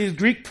dominated by these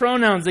Greek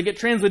pronouns that get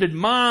translated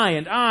my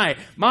and I.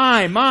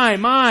 My,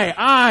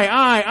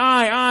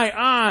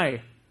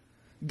 I.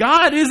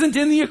 God isn't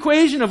in the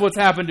equation of what's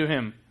happened to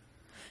him.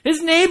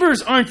 His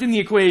neighbors aren't in the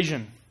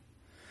equation.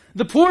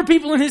 The poor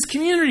people in his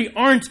community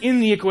aren't in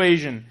the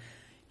equation.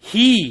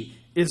 He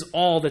is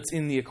all that's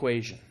in the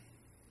equation.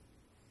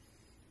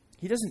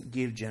 He doesn't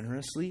give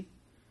generously.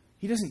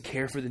 He doesn't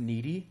care for the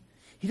needy.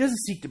 He doesn't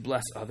seek to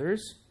bless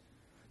others.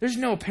 There's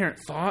no apparent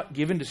thought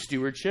given to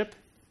stewardship.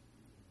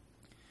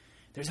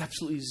 There's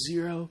absolutely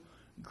zero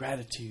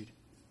gratitude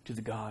to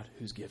the God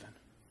who's given.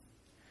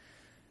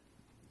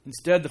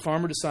 Instead, the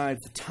farmer decides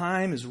the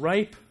time is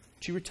ripe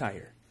to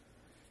retire,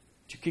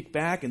 to kick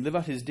back and live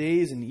out his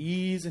days in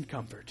ease and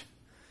comfort,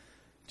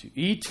 to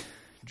eat,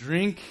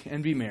 drink,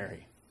 and be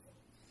merry.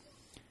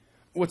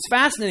 What's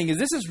fascinating is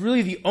this is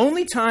really the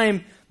only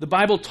time the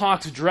Bible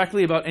talks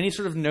directly about any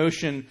sort of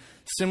notion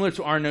similar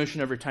to our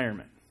notion of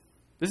retirement.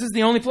 This is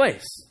the only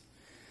place.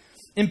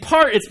 In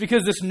part, it's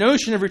because this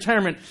notion of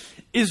retirement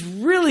is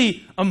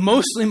really a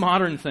mostly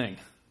modern thing.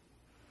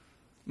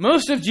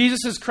 Most of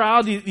Jesus'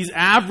 crowd, these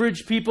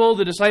average people,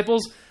 the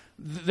disciples,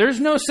 there's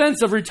no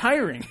sense of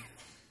retiring.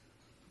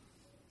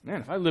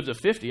 Man, if I lived to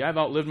 50, I've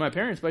outlived my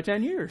parents by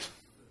 10 years.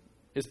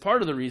 It's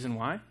part of the reason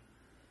why.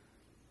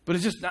 But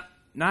it's just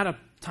not a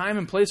time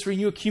and place where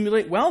you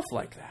accumulate wealth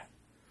like that.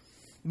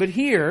 But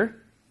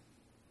here,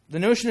 the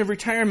notion of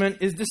retirement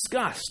is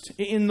discussed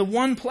in the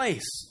one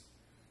place.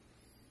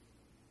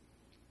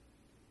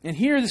 And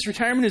here, this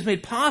retirement is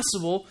made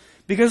possible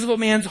because of a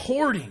man's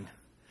hoarding.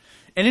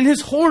 And in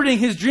his hoarding,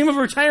 his dream of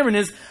retirement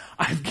is,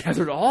 I've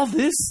gathered all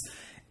this,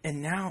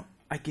 and now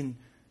I can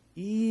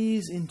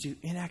ease into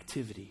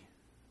inactivity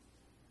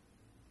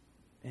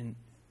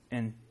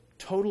and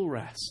total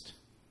rest.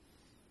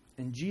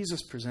 And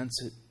Jesus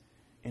presents it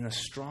in a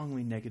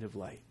strongly negative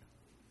light.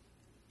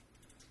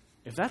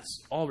 If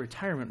that's all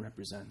retirement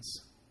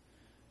represents,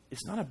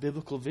 it's not a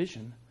biblical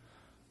vision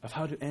of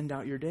how to end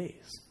out your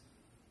days.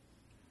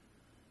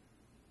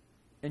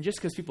 And just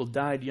because people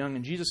died young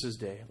in Jesus'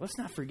 day, let's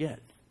not forget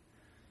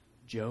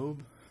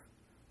Job,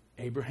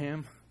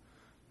 Abraham,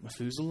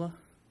 Methuselah.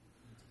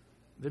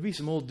 There'd be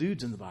some old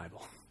dudes in the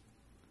Bible.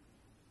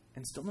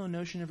 And still no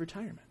notion of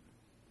retirement.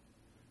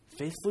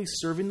 Faithfully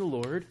serving the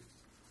Lord,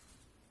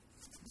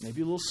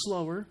 maybe a little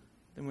slower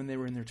than when they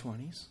were in their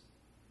 20s,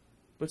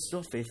 but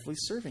still faithfully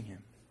serving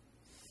him.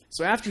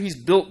 So after he's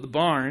built the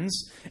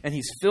barns and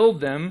he's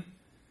filled them,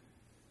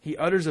 he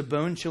utters a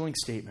bone-chilling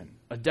statement,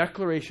 a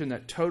declaration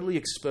that totally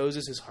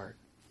exposes his heart.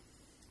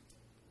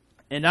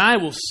 And I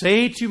will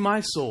say to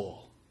my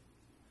soul,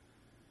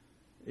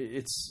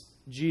 it's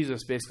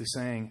Jesus basically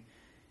saying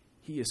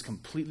he is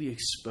completely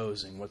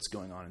exposing what's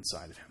going on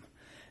inside of him.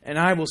 And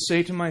I will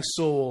say to my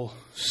soul,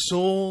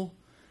 soul,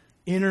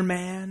 inner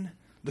man,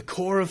 the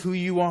core of who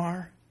you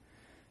are,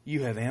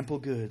 you have ample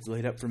goods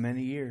laid up for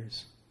many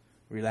years.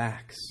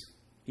 Relax,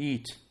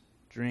 eat,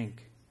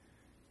 drink,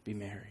 be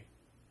merry.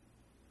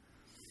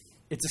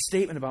 It's a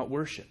statement about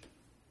worship.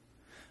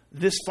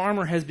 This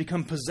farmer has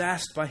become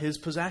possessed by his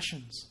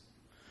possessions.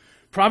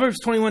 Proverbs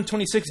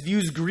 21:26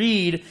 views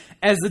greed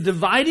as the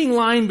dividing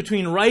line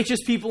between righteous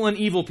people and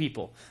evil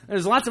people.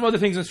 There's lots of other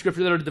things in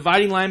Scripture that are the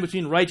dividing line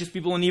between righteous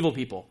people and evil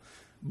people.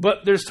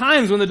 But there's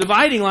times when the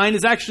dividing line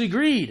is actually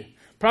greed.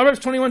 Proverbs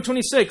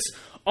 21:26,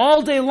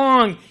 all day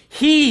long,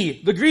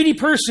 he, the greedy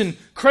person,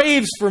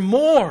 craves for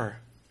more.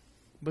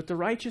 But the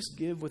righteous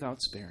give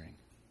without sparing.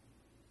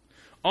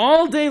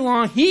 All day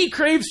long, he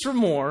craves for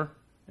more,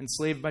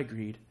 enslaved by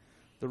greed.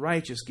 The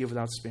righteous give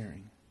without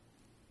sparing.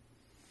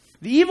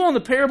 The evil in the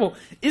parable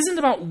isn't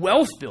about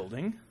wealth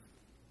building,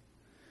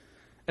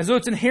 as though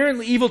it's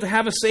inherently evil to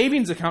have a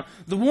savings account.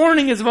 The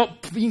warning is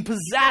about being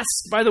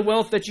possessed by the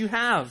wealth that you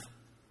have.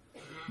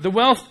 The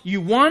wealth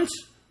you want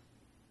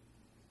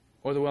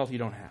or the wealth you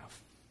don't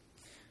have.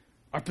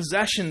 Our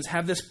possessions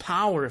have this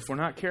power if we're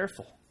not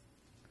careful.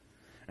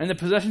 And the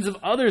possessions of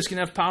others can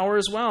have power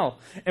as well.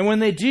 And when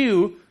they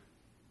do,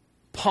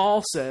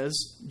 Paul says,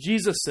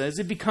 Jesus says,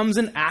 it becomes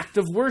an act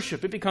of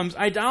worship. It becomes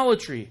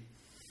idolatry.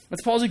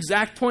 That's Paul's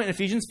exact point in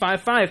Ephesians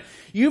 5:5.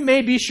 You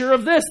may be sure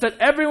of this, that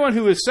everyone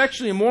who is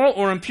sexually immoral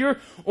or impure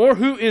or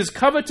who is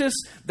covetous,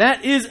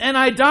 that is an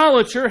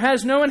idolater,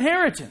 has no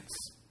inheritance.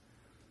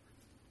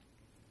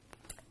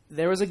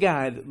 There was a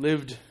guy that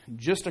lived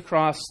just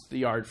across the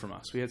yard from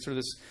us. We had sort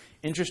of this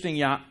interesting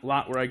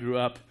lot where I grew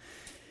up.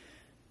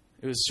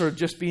 It was sort of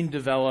just being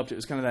developed. It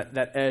was kind of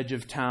that edge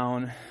of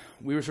town.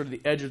 We were sort of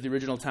the edge of the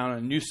original town,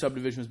 and a new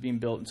subdivision was being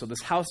built. And so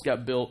this house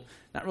got built,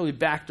 not really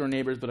backdoor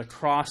neighbors, but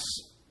across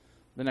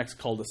the next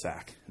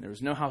cul-de-sac. And there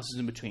was no houses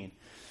in between.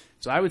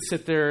 So I would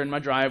sit there in my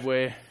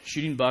driveway,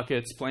 shooting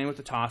buckets, playing with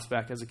the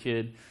tossback as a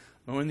kid,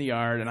 mowing the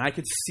yard, and I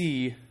could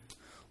see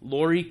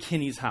Lori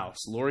Kinney's house.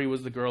 Lori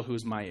was the girl who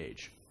was my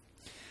age.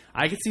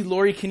 I could see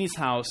Lori Kinney's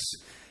house,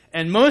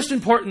 and most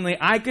importantly,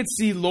 I could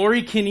see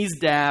Lori Kinney's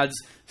dad's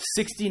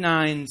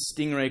 69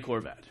 Stingray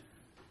Corvette.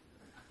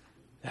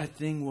 That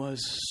thing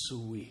was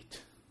sweet.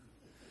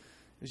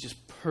 It was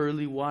just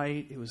pearly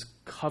white. It was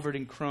covered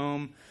in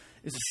chrome.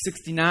 It was a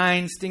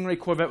 69 Stingray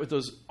Corvette with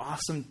those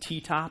awesome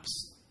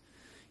T-tops.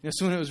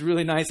 So when it was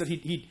really nice that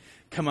he'd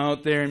come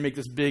out there and make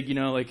this big,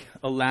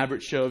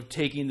 elaborate show of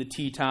taking the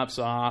T-tops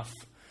off.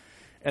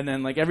 And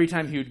then, every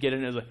time he would get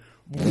in, it was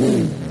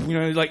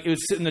it would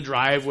sit in the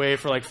driveway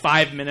for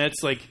 5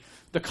 minutes.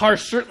 The car,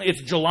 certainly,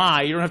 it's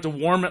July. You don't have to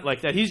warm it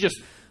like that. He's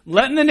just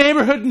letting the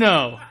neighborhood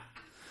know.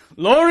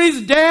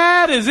 Lori's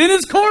dad is in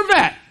his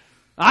Corvette.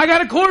 I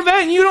got a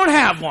Corvette and you don't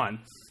have one.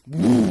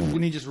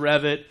 And he just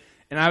rev it.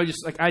 And I would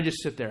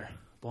just sit there,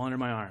 ball under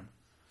my arm.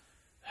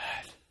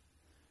 That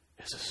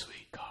is a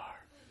sweet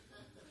car.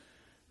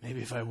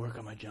 Maybe if I work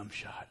on my jump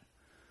shot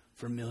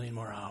for 1 million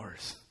more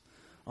hours,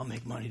 I'll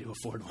make money to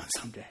afford one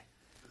someday.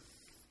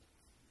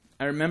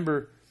 I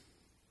remember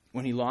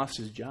when he lost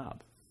his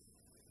job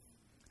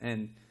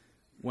and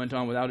went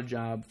on without a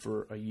job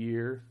for a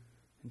year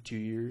and 2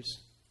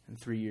 years and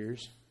 3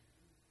 years.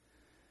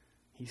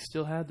 He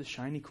still had the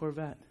shiny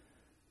Corvette.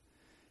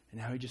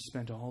 And now he just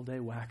spent all day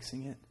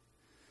waxing it,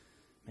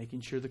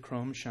 making sure the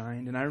chrome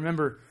shined. And I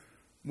remember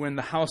when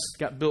the house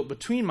got built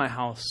between my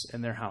house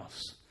and their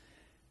house.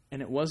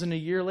 And it wasn't a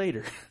year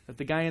later that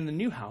the guy in the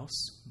new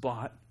house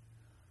bought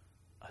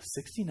a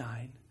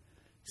 69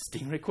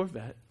 Stingray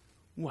Corvette,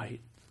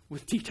 white,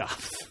 with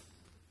T-tops.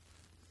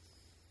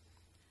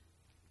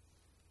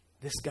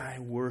 This guy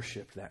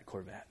worshipped that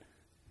Corvette.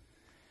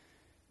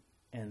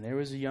 And there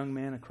was a young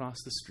man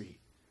across the street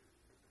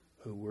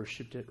who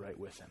worshipped it right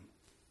with him.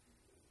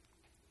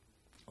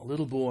 A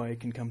little boy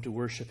can come to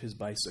worship his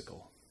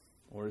bicycle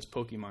or his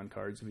Pokemon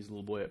cards if he's a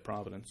little boy at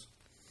Providence.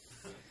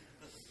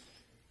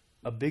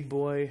 A big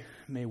boy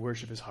may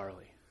worship his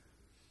Harley.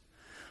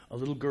 A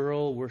little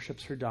girl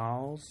worships her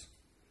dolls.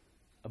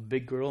 A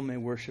big girl may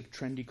worship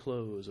trendy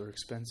clothes or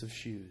expensive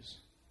shoes.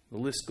 The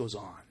list goes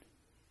on.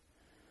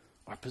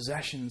 Our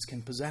possessions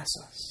can possess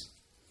us.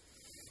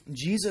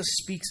 Jesus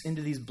speaks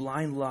into these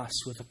blind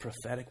lusts with a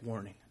prophetic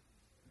warning.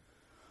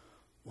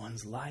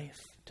 One's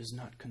life does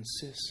not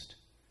consist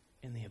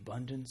in the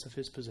abundance of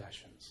his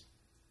possessions.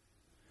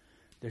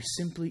 There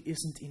simply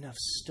isn't enough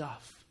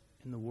stuff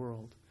in the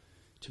world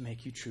to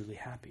make you truly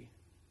happy.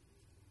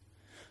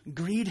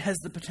 Greed has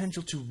the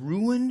potential to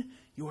ruin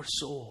your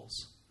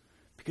souls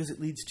because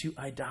it leads to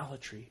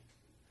idolatry.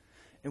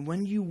 And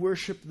when you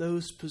worship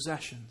those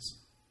possessions,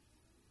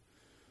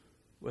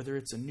 whether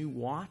it's a new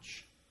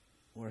watch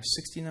or a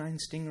 69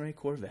 Stingray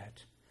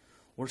Corvette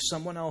or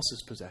someone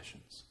else's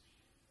possessions,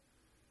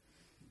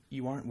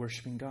 you aren't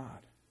worshiping God.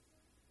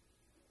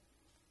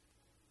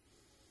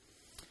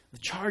 The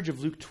charge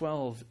of Luke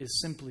 12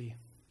 is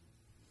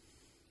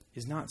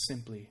not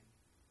simply,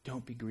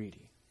 don't be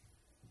greedy.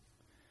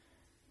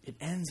 It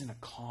ends in a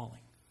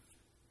calling.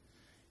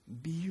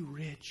 Be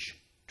rich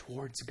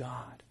towards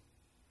God.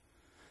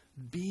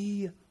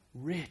 Be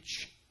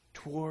rich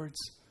towards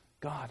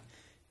God.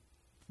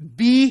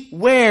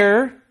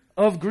 Beware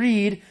of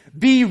greed.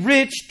 Be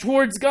rich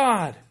towards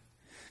God.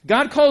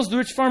 God calls the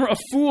rich farmer a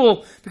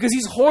fool because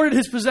he's hoarded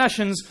his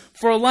possessions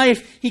for a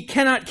life he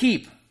cannot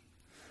keep.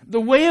 The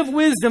way of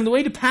wisdom, the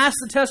way to pass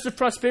the test of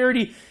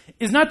prosperity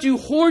is not to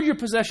hoard your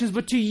possessions,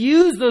 but to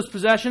use those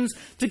possessions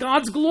to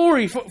God's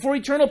glory for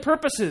eternal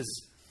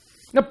purposes.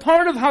 Now,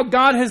 part of how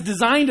God has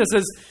designed us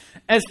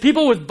as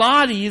people with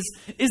bodies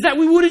is that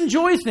we would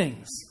enjoy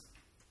things.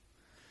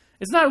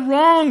 It's not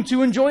wrong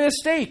to enjoy a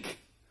steak.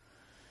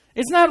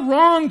 It's not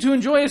wrong to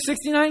enjoy a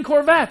 69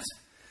 Corvette.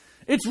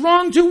 It's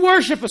wrong to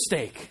worship a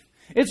steak.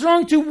 It's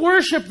wrong to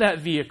worship that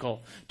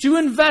vehicle, to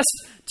invest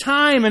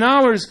time and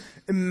hours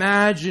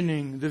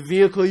imagining the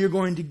vehicle you're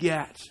going to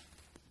get.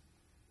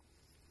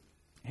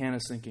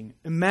 Hannah's thinking,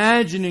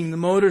 imagining the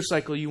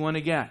motorcycle you want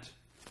to get.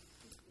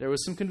 There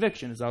was some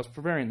conviction as I was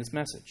preparing this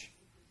message.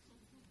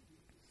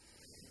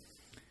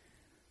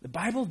 The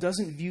Bible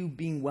doesn't view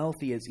being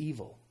wealthy as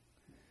evil.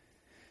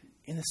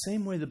 In the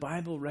same way, the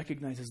Bible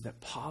recognizes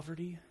that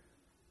poverty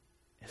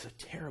is a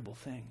terrible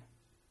thing.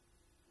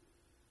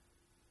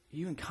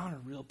 You encounter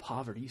real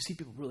poverty. You see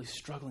people really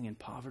struggling in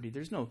poverty.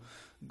 There's no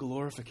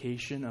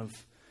glorification of,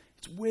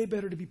 it's way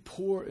better to be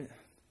poor.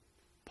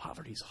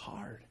 Poverty's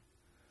hard.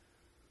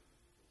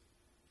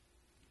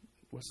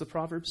 What's the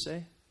proverb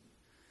say?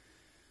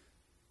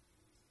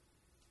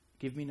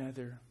 Give me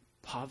neither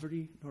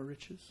poverty nor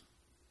riches.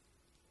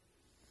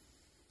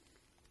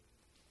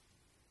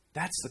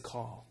 That's the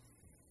call.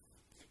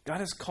 God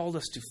has called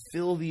us to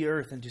fill the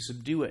earth and to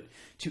subdue it,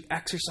 to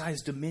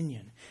exercise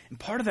dominion. And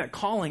part of that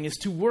calling is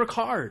to work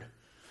hard.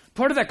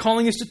 Part of that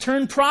calling is to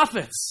turn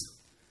profits.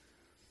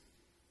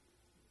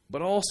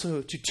 But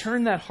also to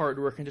turn that hard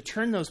work and to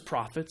turn those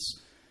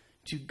profits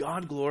to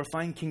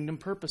God-glorifying kingdom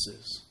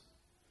purposes.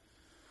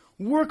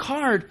 Work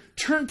hard,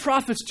 turn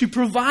profits to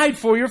provide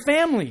for your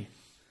family.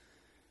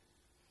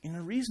 In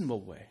a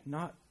reasonable way,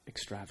 not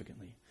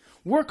extravagantly.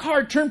 Work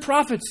hard, turn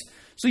profits,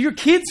 so your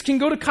kids can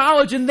go to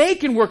college and they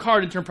can work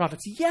hard and turn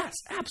profits. Yes,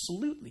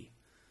 absolutely.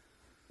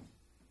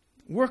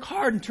 Work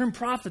hard and turn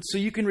profits so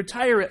you can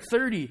retire at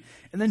 30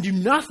 and then do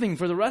nothing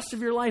for the rest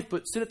of your life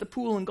but sit at the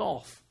pool and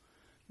golf.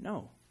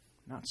 No,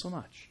 not so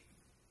much.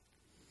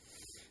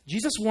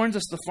 Jesus warns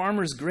us the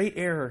farmer's great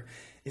error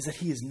is that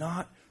he is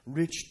not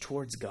rich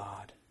towards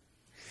God.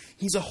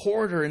 He's a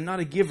hoarder and not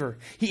a giver.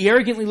 He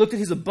arrogantly looked at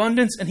his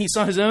abundance and he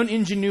saw his own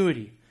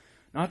ingenuity,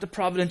 not the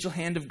providential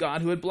hand of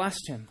God who had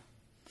blessed him.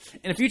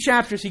 In a few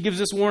chapters, he gives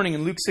this warning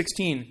in Luke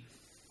 16.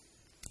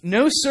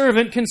 No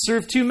servant can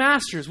serve two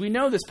masters. We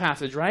know this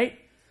passage, right?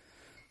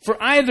 For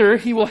either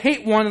he will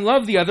hate one and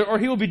love the other, or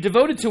he will be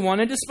devoted to one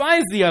and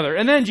despise the other.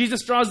 And then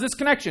Jesus draws this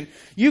connection.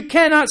 You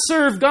cannot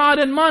serve God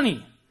and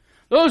money.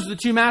 Those are the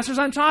two masters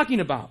I'm talking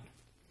about.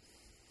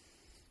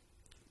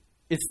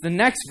 It's the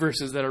next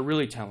verses that are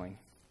really telling.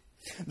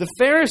 The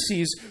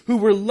Pharisees, who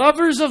were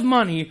lovers of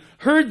money,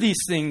 heard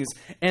these things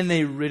and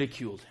they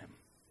ridiculed him.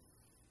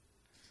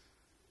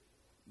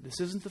 This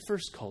isn't the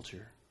first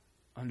culture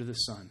under the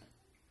sun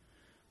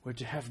where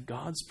to have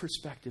God's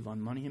perspective on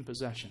money and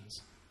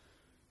possessions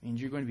means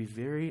you're going to be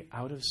very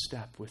out of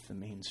step with the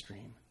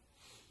mainstream.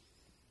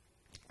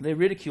 They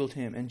ridiculed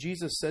him, and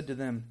Jesus said to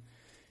them,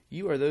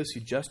 you are those who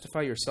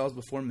justify yourselves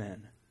before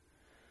men,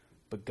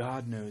 but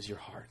God knows your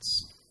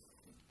hearts.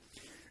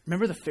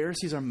 Remember, the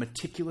Pharisees are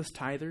meticulous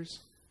tithers,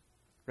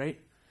 right?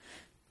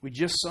 We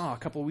just saw a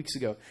couple of weeks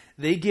ago.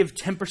 They give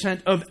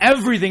 10% of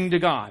everything to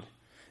God.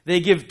 They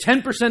give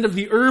 10% of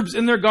the herbs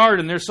in their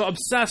garden. They're so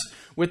obsessed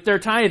with their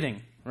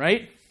tithing,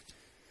 right?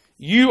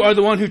 You are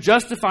the one who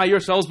justify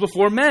yourselves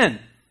before men.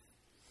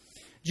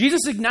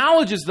 Jesus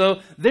acknowledges,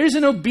 though, there's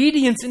an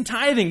obedience in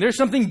tithing. There's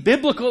something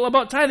biblical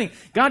about tithing.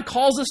 God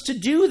calls us to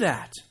do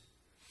that.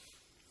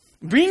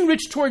 Being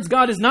rich towards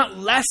God is not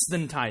less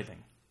than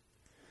tithing.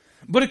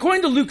 But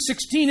according to Luke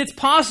 16, it's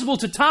possible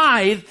to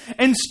tithe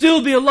and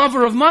still be a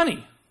lover of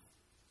money.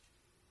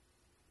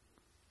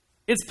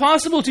 It's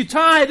possible to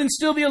tithe and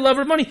still be a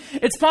lover of money.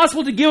 It's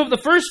possible to give up the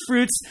first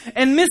fruits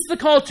and miss the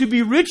call to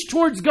be rich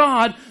towards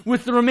God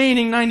with the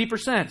remaining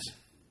 90%.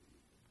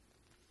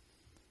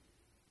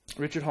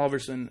 Richard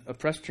Halverson, a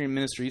Presbyterian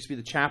minister, used to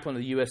be the chaplain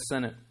of the U.S.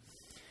 Senate,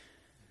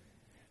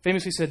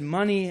 famously said,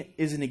 money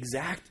is an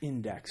exact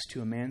index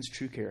to a man's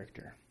true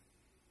character.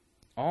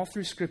 All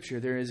through Scripture,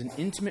 there is an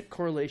intimate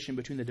correlation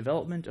between the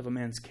development of a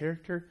man's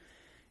character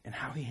and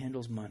how he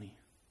handles money.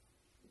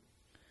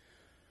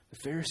 The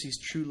Pharisees'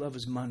 true love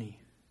is money,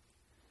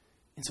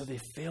 and so they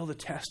fail the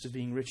test of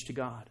being rich to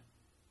God.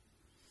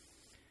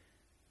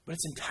 But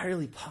it's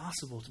entirely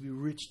possible to be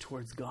rich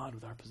towards God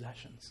with our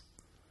possessions.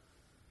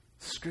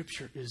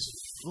 Scripture is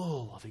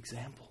full of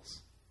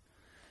examples.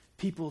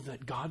 People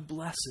that God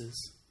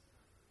blesses,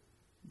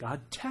 God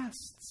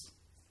tests,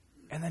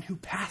 and then who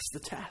pass the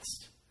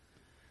test.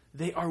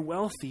 They are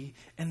wealthy,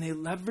 and they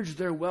leverage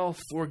their wealth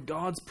for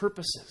God's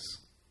purposes.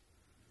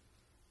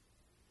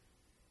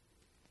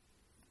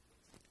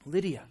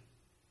 Lydia,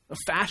 a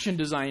fashion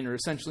designer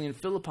essentially in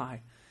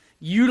Philippi,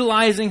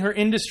 utilizing her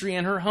industry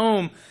and her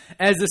home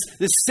as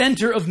this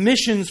center of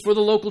missions for the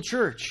local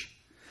church.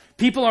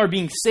 People are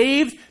being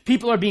saved,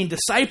 people are being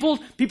discipled,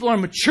 people are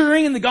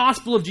maturing in the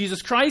gospel of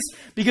Jesus Christ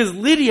because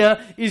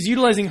Lydia is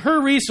utilizing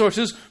her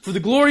resources for the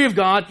glory of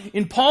God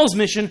in Paul's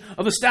mission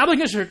of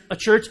establishing a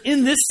church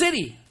in this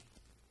city.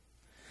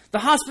 The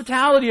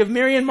hospitality of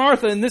Mary and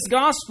Martha in this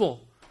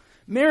gospel.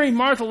 Mary,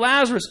 Martha,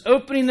 Lazarus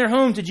opening their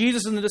home to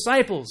Jesus and the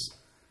disciples.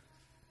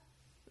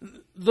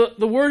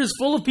 The word is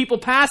full of people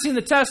passing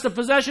the test of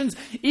possessions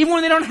even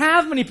when they don't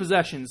have many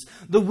possessions.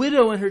 The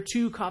widow and her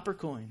 2 copper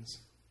coins.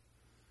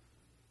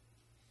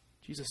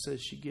 Jesus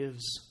says she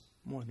gives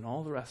more than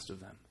all the rest of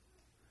them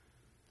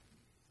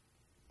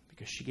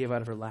because she gave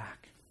out of her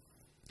lack.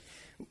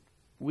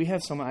 We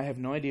have someone, I have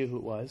no idea who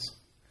it was,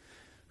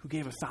 who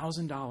gave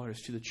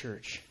 $1,000 to the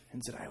church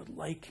and said, I would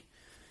like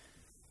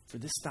for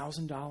this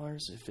 $1,000,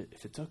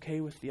 if it's okay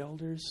with the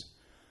elders,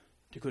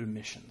 to go to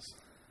missions.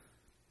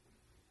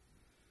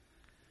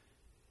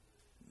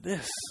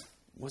 This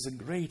was a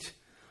great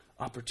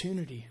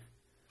opportunity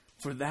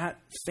for that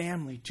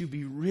family to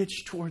be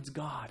rich towards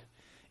God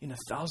in a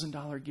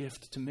 $1,000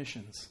 gift to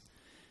missions.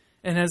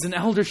 And as an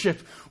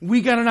eldership,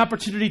 we got an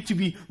opportunity to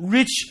be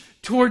rich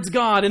towards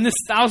God in this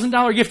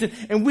 $1,000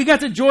 gift. And we got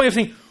the joy of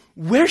saying,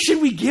 where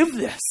should we give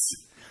this?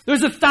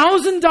 There's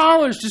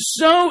 $1,000 to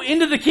sow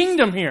into the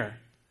kingdom here.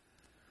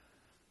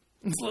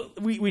 And so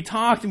we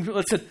talked and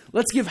said,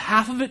 let's give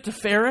half of it to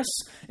Ferris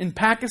in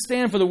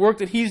Pakistan for the work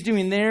that he's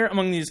doing there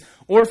among these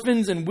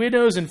orphans and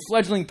widows and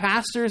fledgling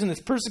pastors in this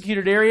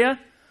persecuted area.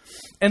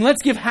 And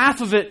let's give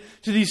half of it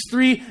to these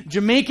 3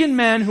 Jamaican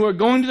men who are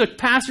going to the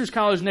pastor's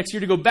college next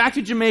year to go back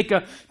to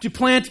Jamaica to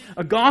plant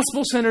a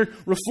gospel-centered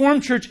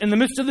Reformed church in the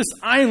midst of this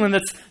island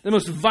that's the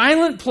most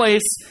violent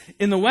place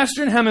in the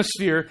Western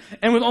Hemisphere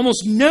and with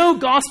almost no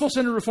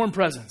gospel-centered Reformed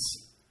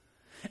presence.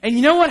 And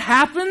you know what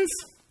happens?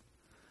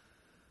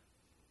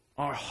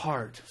 Our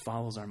heart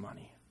follows our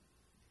money.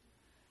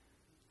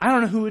 I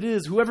don't know who it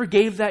is. Whoever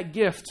gave that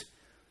gift,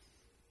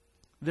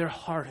 their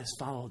heart has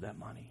followed that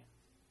money.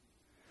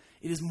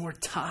 It is more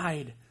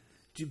tied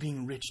to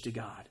being rich to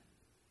God.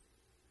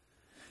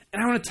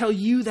 And I want to tell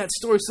you that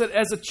story so that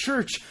as a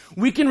church,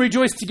 we can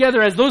rejoice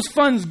together as those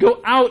funds go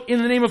out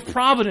in the name of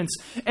providence.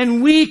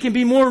 And we can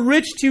be more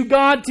rich to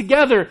God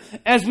together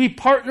as we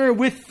partner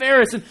with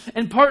Ferris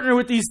and partner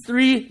with these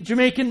 3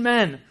 Jamaican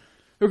men.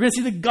 We're going to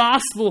see the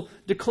gospel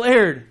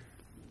declared.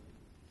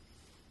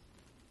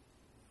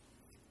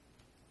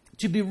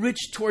 To be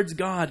rich towards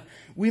God,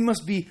 we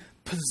must be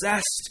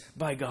possessed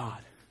by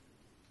God.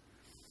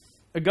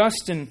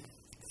 Augustine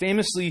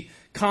famously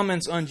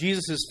comments on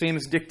Jesus'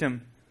 famous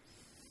dictum,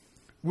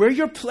 "Where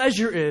your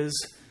pleasure is,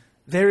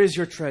 there is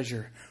your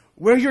treasure.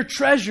 Where your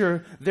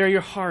treasure, there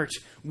your heart.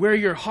 Where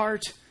your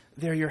heart,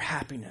 there your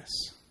happiness."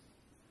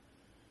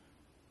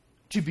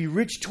 To be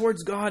rich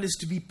towards God is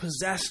to be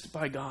possessed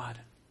by God.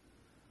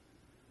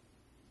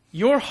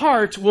 Your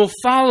heart will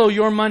follow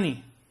your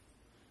money.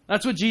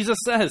 That's what Jesus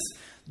says.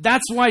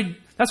 That's why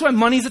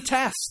money's a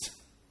test.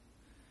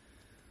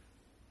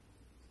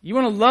 You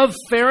want to love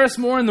Ferris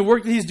more and the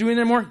work that he's doing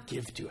there more?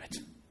 Give to it.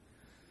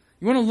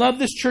 You want to love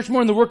this church more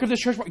and the work of this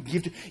church more?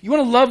 Give to it. You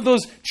want to love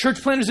those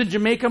church planters in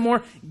Jamaica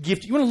more? Give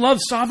to it. You want to love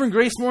Sovereign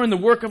Grace more and the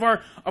work of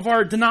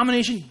our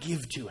denomination?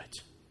 Give to it.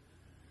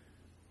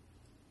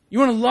 You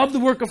want to love the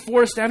work of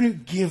Forest Avenue?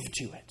 Give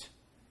to it.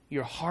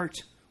 Your heart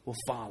will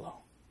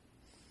follow.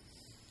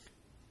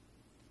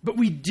 But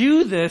we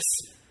do this,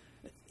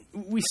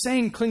 we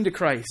saying cling to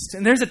Christ.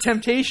 And there's a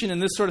temptation in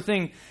this sort of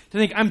thing to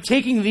think, I'm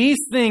taking these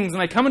things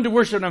and I come into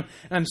worship and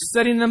I'm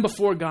setting them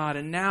before God.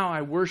 And now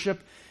I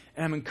worship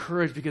and I'm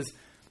encouraged because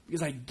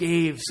I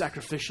gave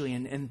sacrificially.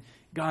 And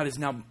God is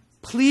now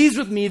pleased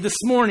with me this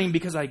morning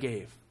because I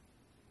gave.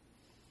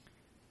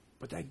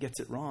 But that gets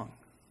it wrong.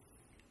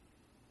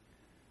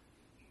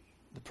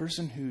 The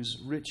person who's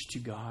rich to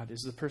God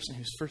is the person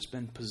who's first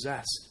been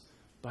possessed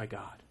by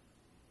God.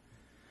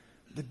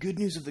 The good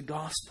news of the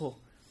gospel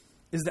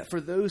is that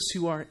for those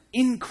who are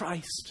in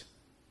Christ,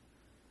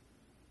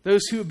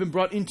 those who have been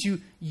brought into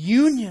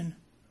union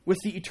with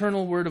the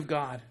eternal Word of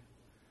God,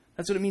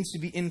 that's what it means to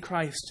be in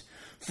Christ.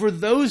 For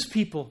those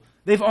people,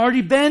 they've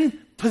already been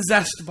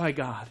possessed by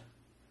God.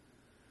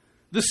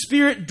 The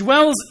Spirit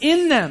dwells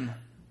in them.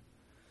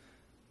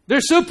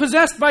 They're so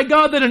possessed by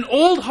God that an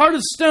old heart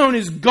of stone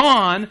is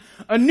gone,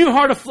 a new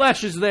heart of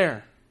flesh is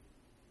there.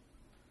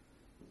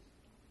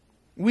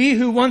 We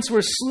who once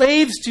were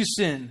slaves to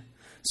sin,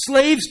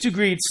 slaves to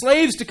greed,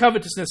 slaves to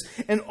covetousness,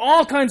 and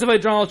all kinds of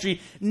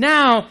idolatry,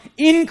 now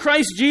in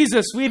Christ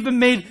Jesus we've been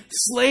made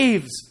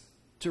slaves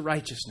to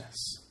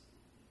righteousness.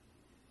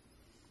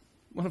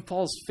 One of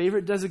Paul's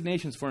favorite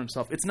designations for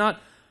himself. It's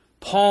not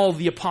Paul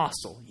the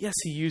Apostle. Yes,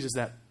 he uses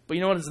that. But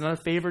you know what his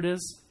another favorite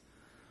is?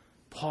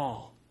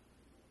 Paul,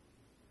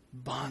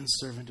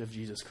 bondservant of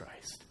Jesus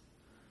Christ,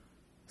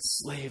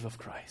 slave of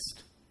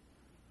Christ,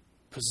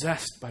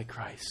 possessed by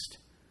Christ,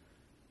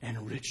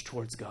 and rich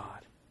towards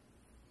God.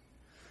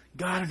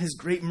 God in His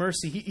great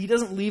mercy, He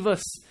doesn't leave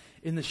us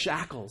in the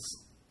shackles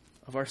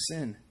of our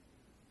sin.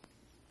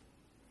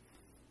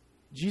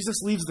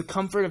 Jesus leaves the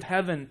comfort of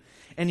heaven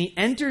and He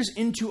enters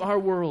into our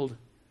world.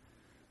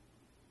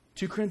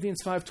 2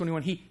 Corinthians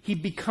 5:21, He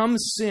becomes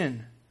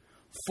sin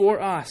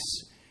for us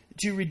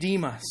to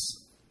redeem us.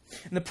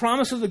 And the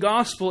promise of the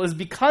gospel is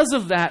because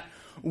of that,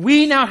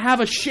 we now have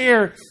a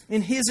share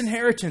in His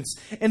inheritance.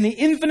 And the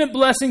infinite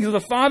blessings of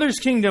the Father's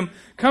kingdom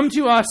come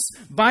to us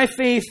by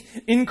faith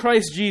in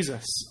Christ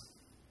Jesus.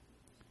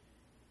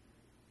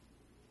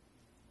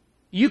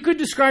 You could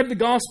describe the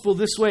gospel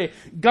this way.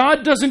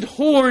 God doesn't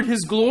hoard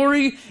His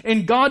glory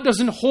and God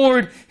doesn't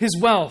hoard His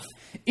wealth.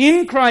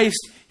 In Christ,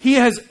 He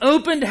has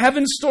opened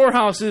heaven's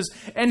storehouses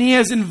and He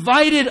has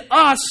invited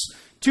us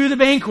to the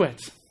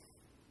banquet.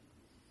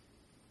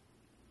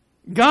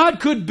 God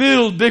could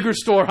build bigger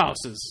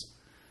storehouses.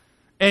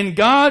 And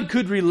God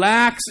could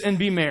relax and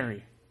be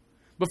merry.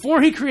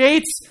 Before He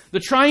creates,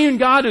 the triune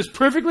God is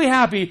perfectly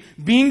happy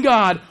being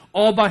God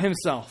all by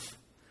Himself.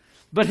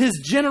 But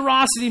His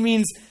generosity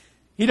means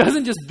He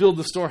doesn't just build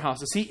the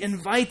storehouses. He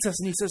invites us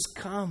and He says,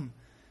 come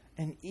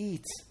and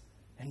eat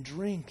and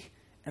drink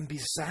and be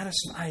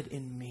satisfied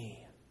in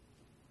me.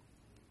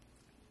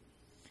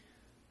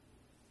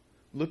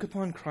 Look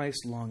upon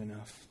Christ long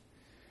enough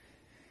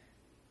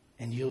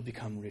and you'll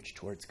become rich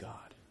towards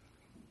God.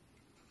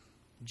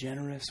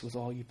 Generous with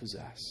all you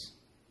possess.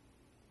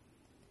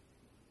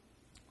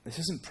 This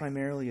isn't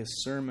primarily a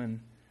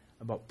sermon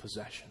about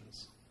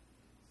possessions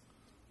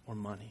or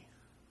money.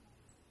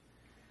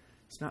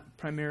 It's not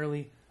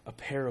primarily a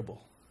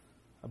parable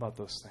about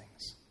those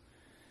things.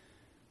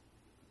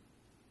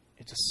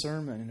 It's a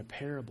sermon and a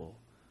parable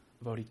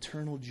about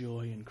eternal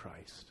joy in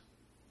Christ.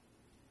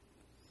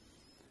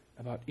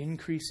 About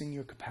increasing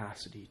your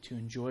capacity to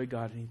enjoy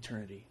God in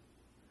eternity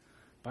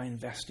by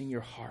investing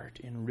your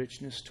heart in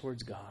richness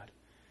towards God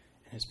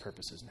and His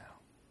purposes now.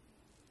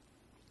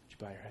 Would you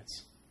bow your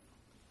heads?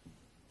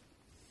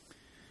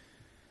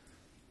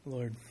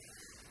 Lord,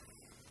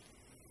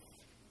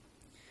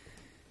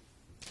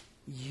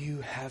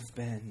 You have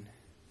been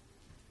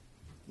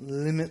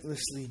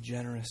limitlessly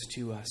generous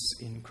to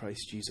us in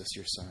Christ Jesus,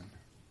 Your Son.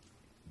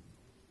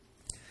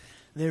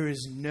 There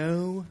is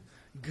no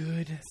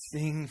good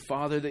thing,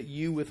 Father, that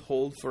You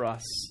withhold for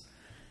us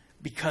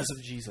because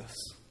of Jesus.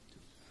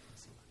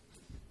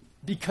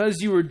 Because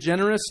You were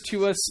generous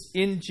to us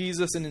in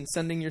Jesus and in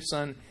sending Your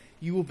Son,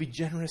 You will be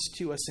generous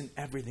to us in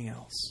everything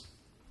else.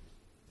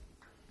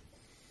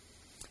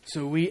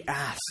 So we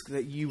ask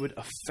that You would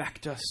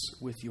affect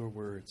us with Your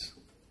words.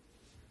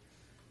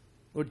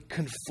 Lord,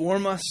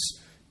 conform us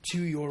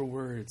to your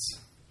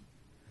words.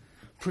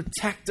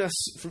 Protect us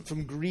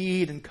from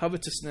greed and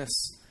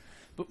covetousness.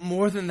 But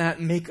more than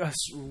that, make us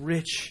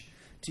rich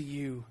to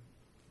you.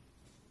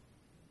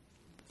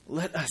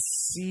 Let us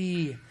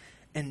see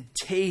and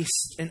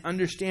taste and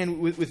understand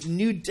with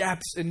new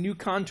depths and new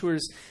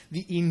contours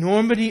the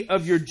enormity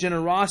of your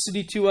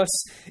generosity to us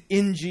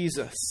in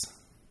Jesus.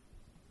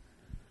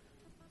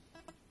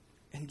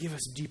 And give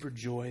us deeper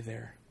joy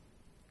there.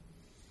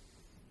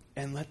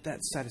 And let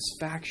that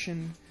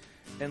satisfaction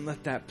and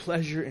let that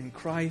pleasure in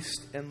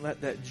Christ and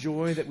let that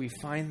joy that we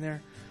find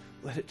there,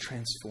 let it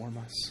transform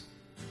us.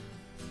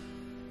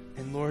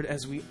 And Lord,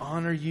 as we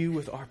honor you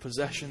with our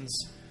possessions,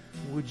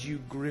 would you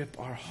grip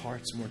our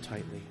hearts more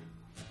tightly?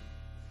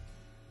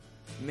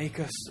 Make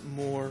us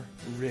more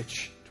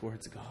rich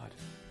towards God.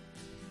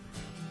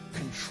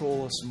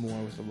 Control us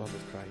more with the love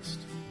of Christ.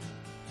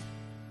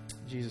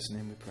 In Jesus'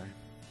 name we pray.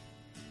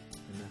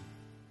 Amen.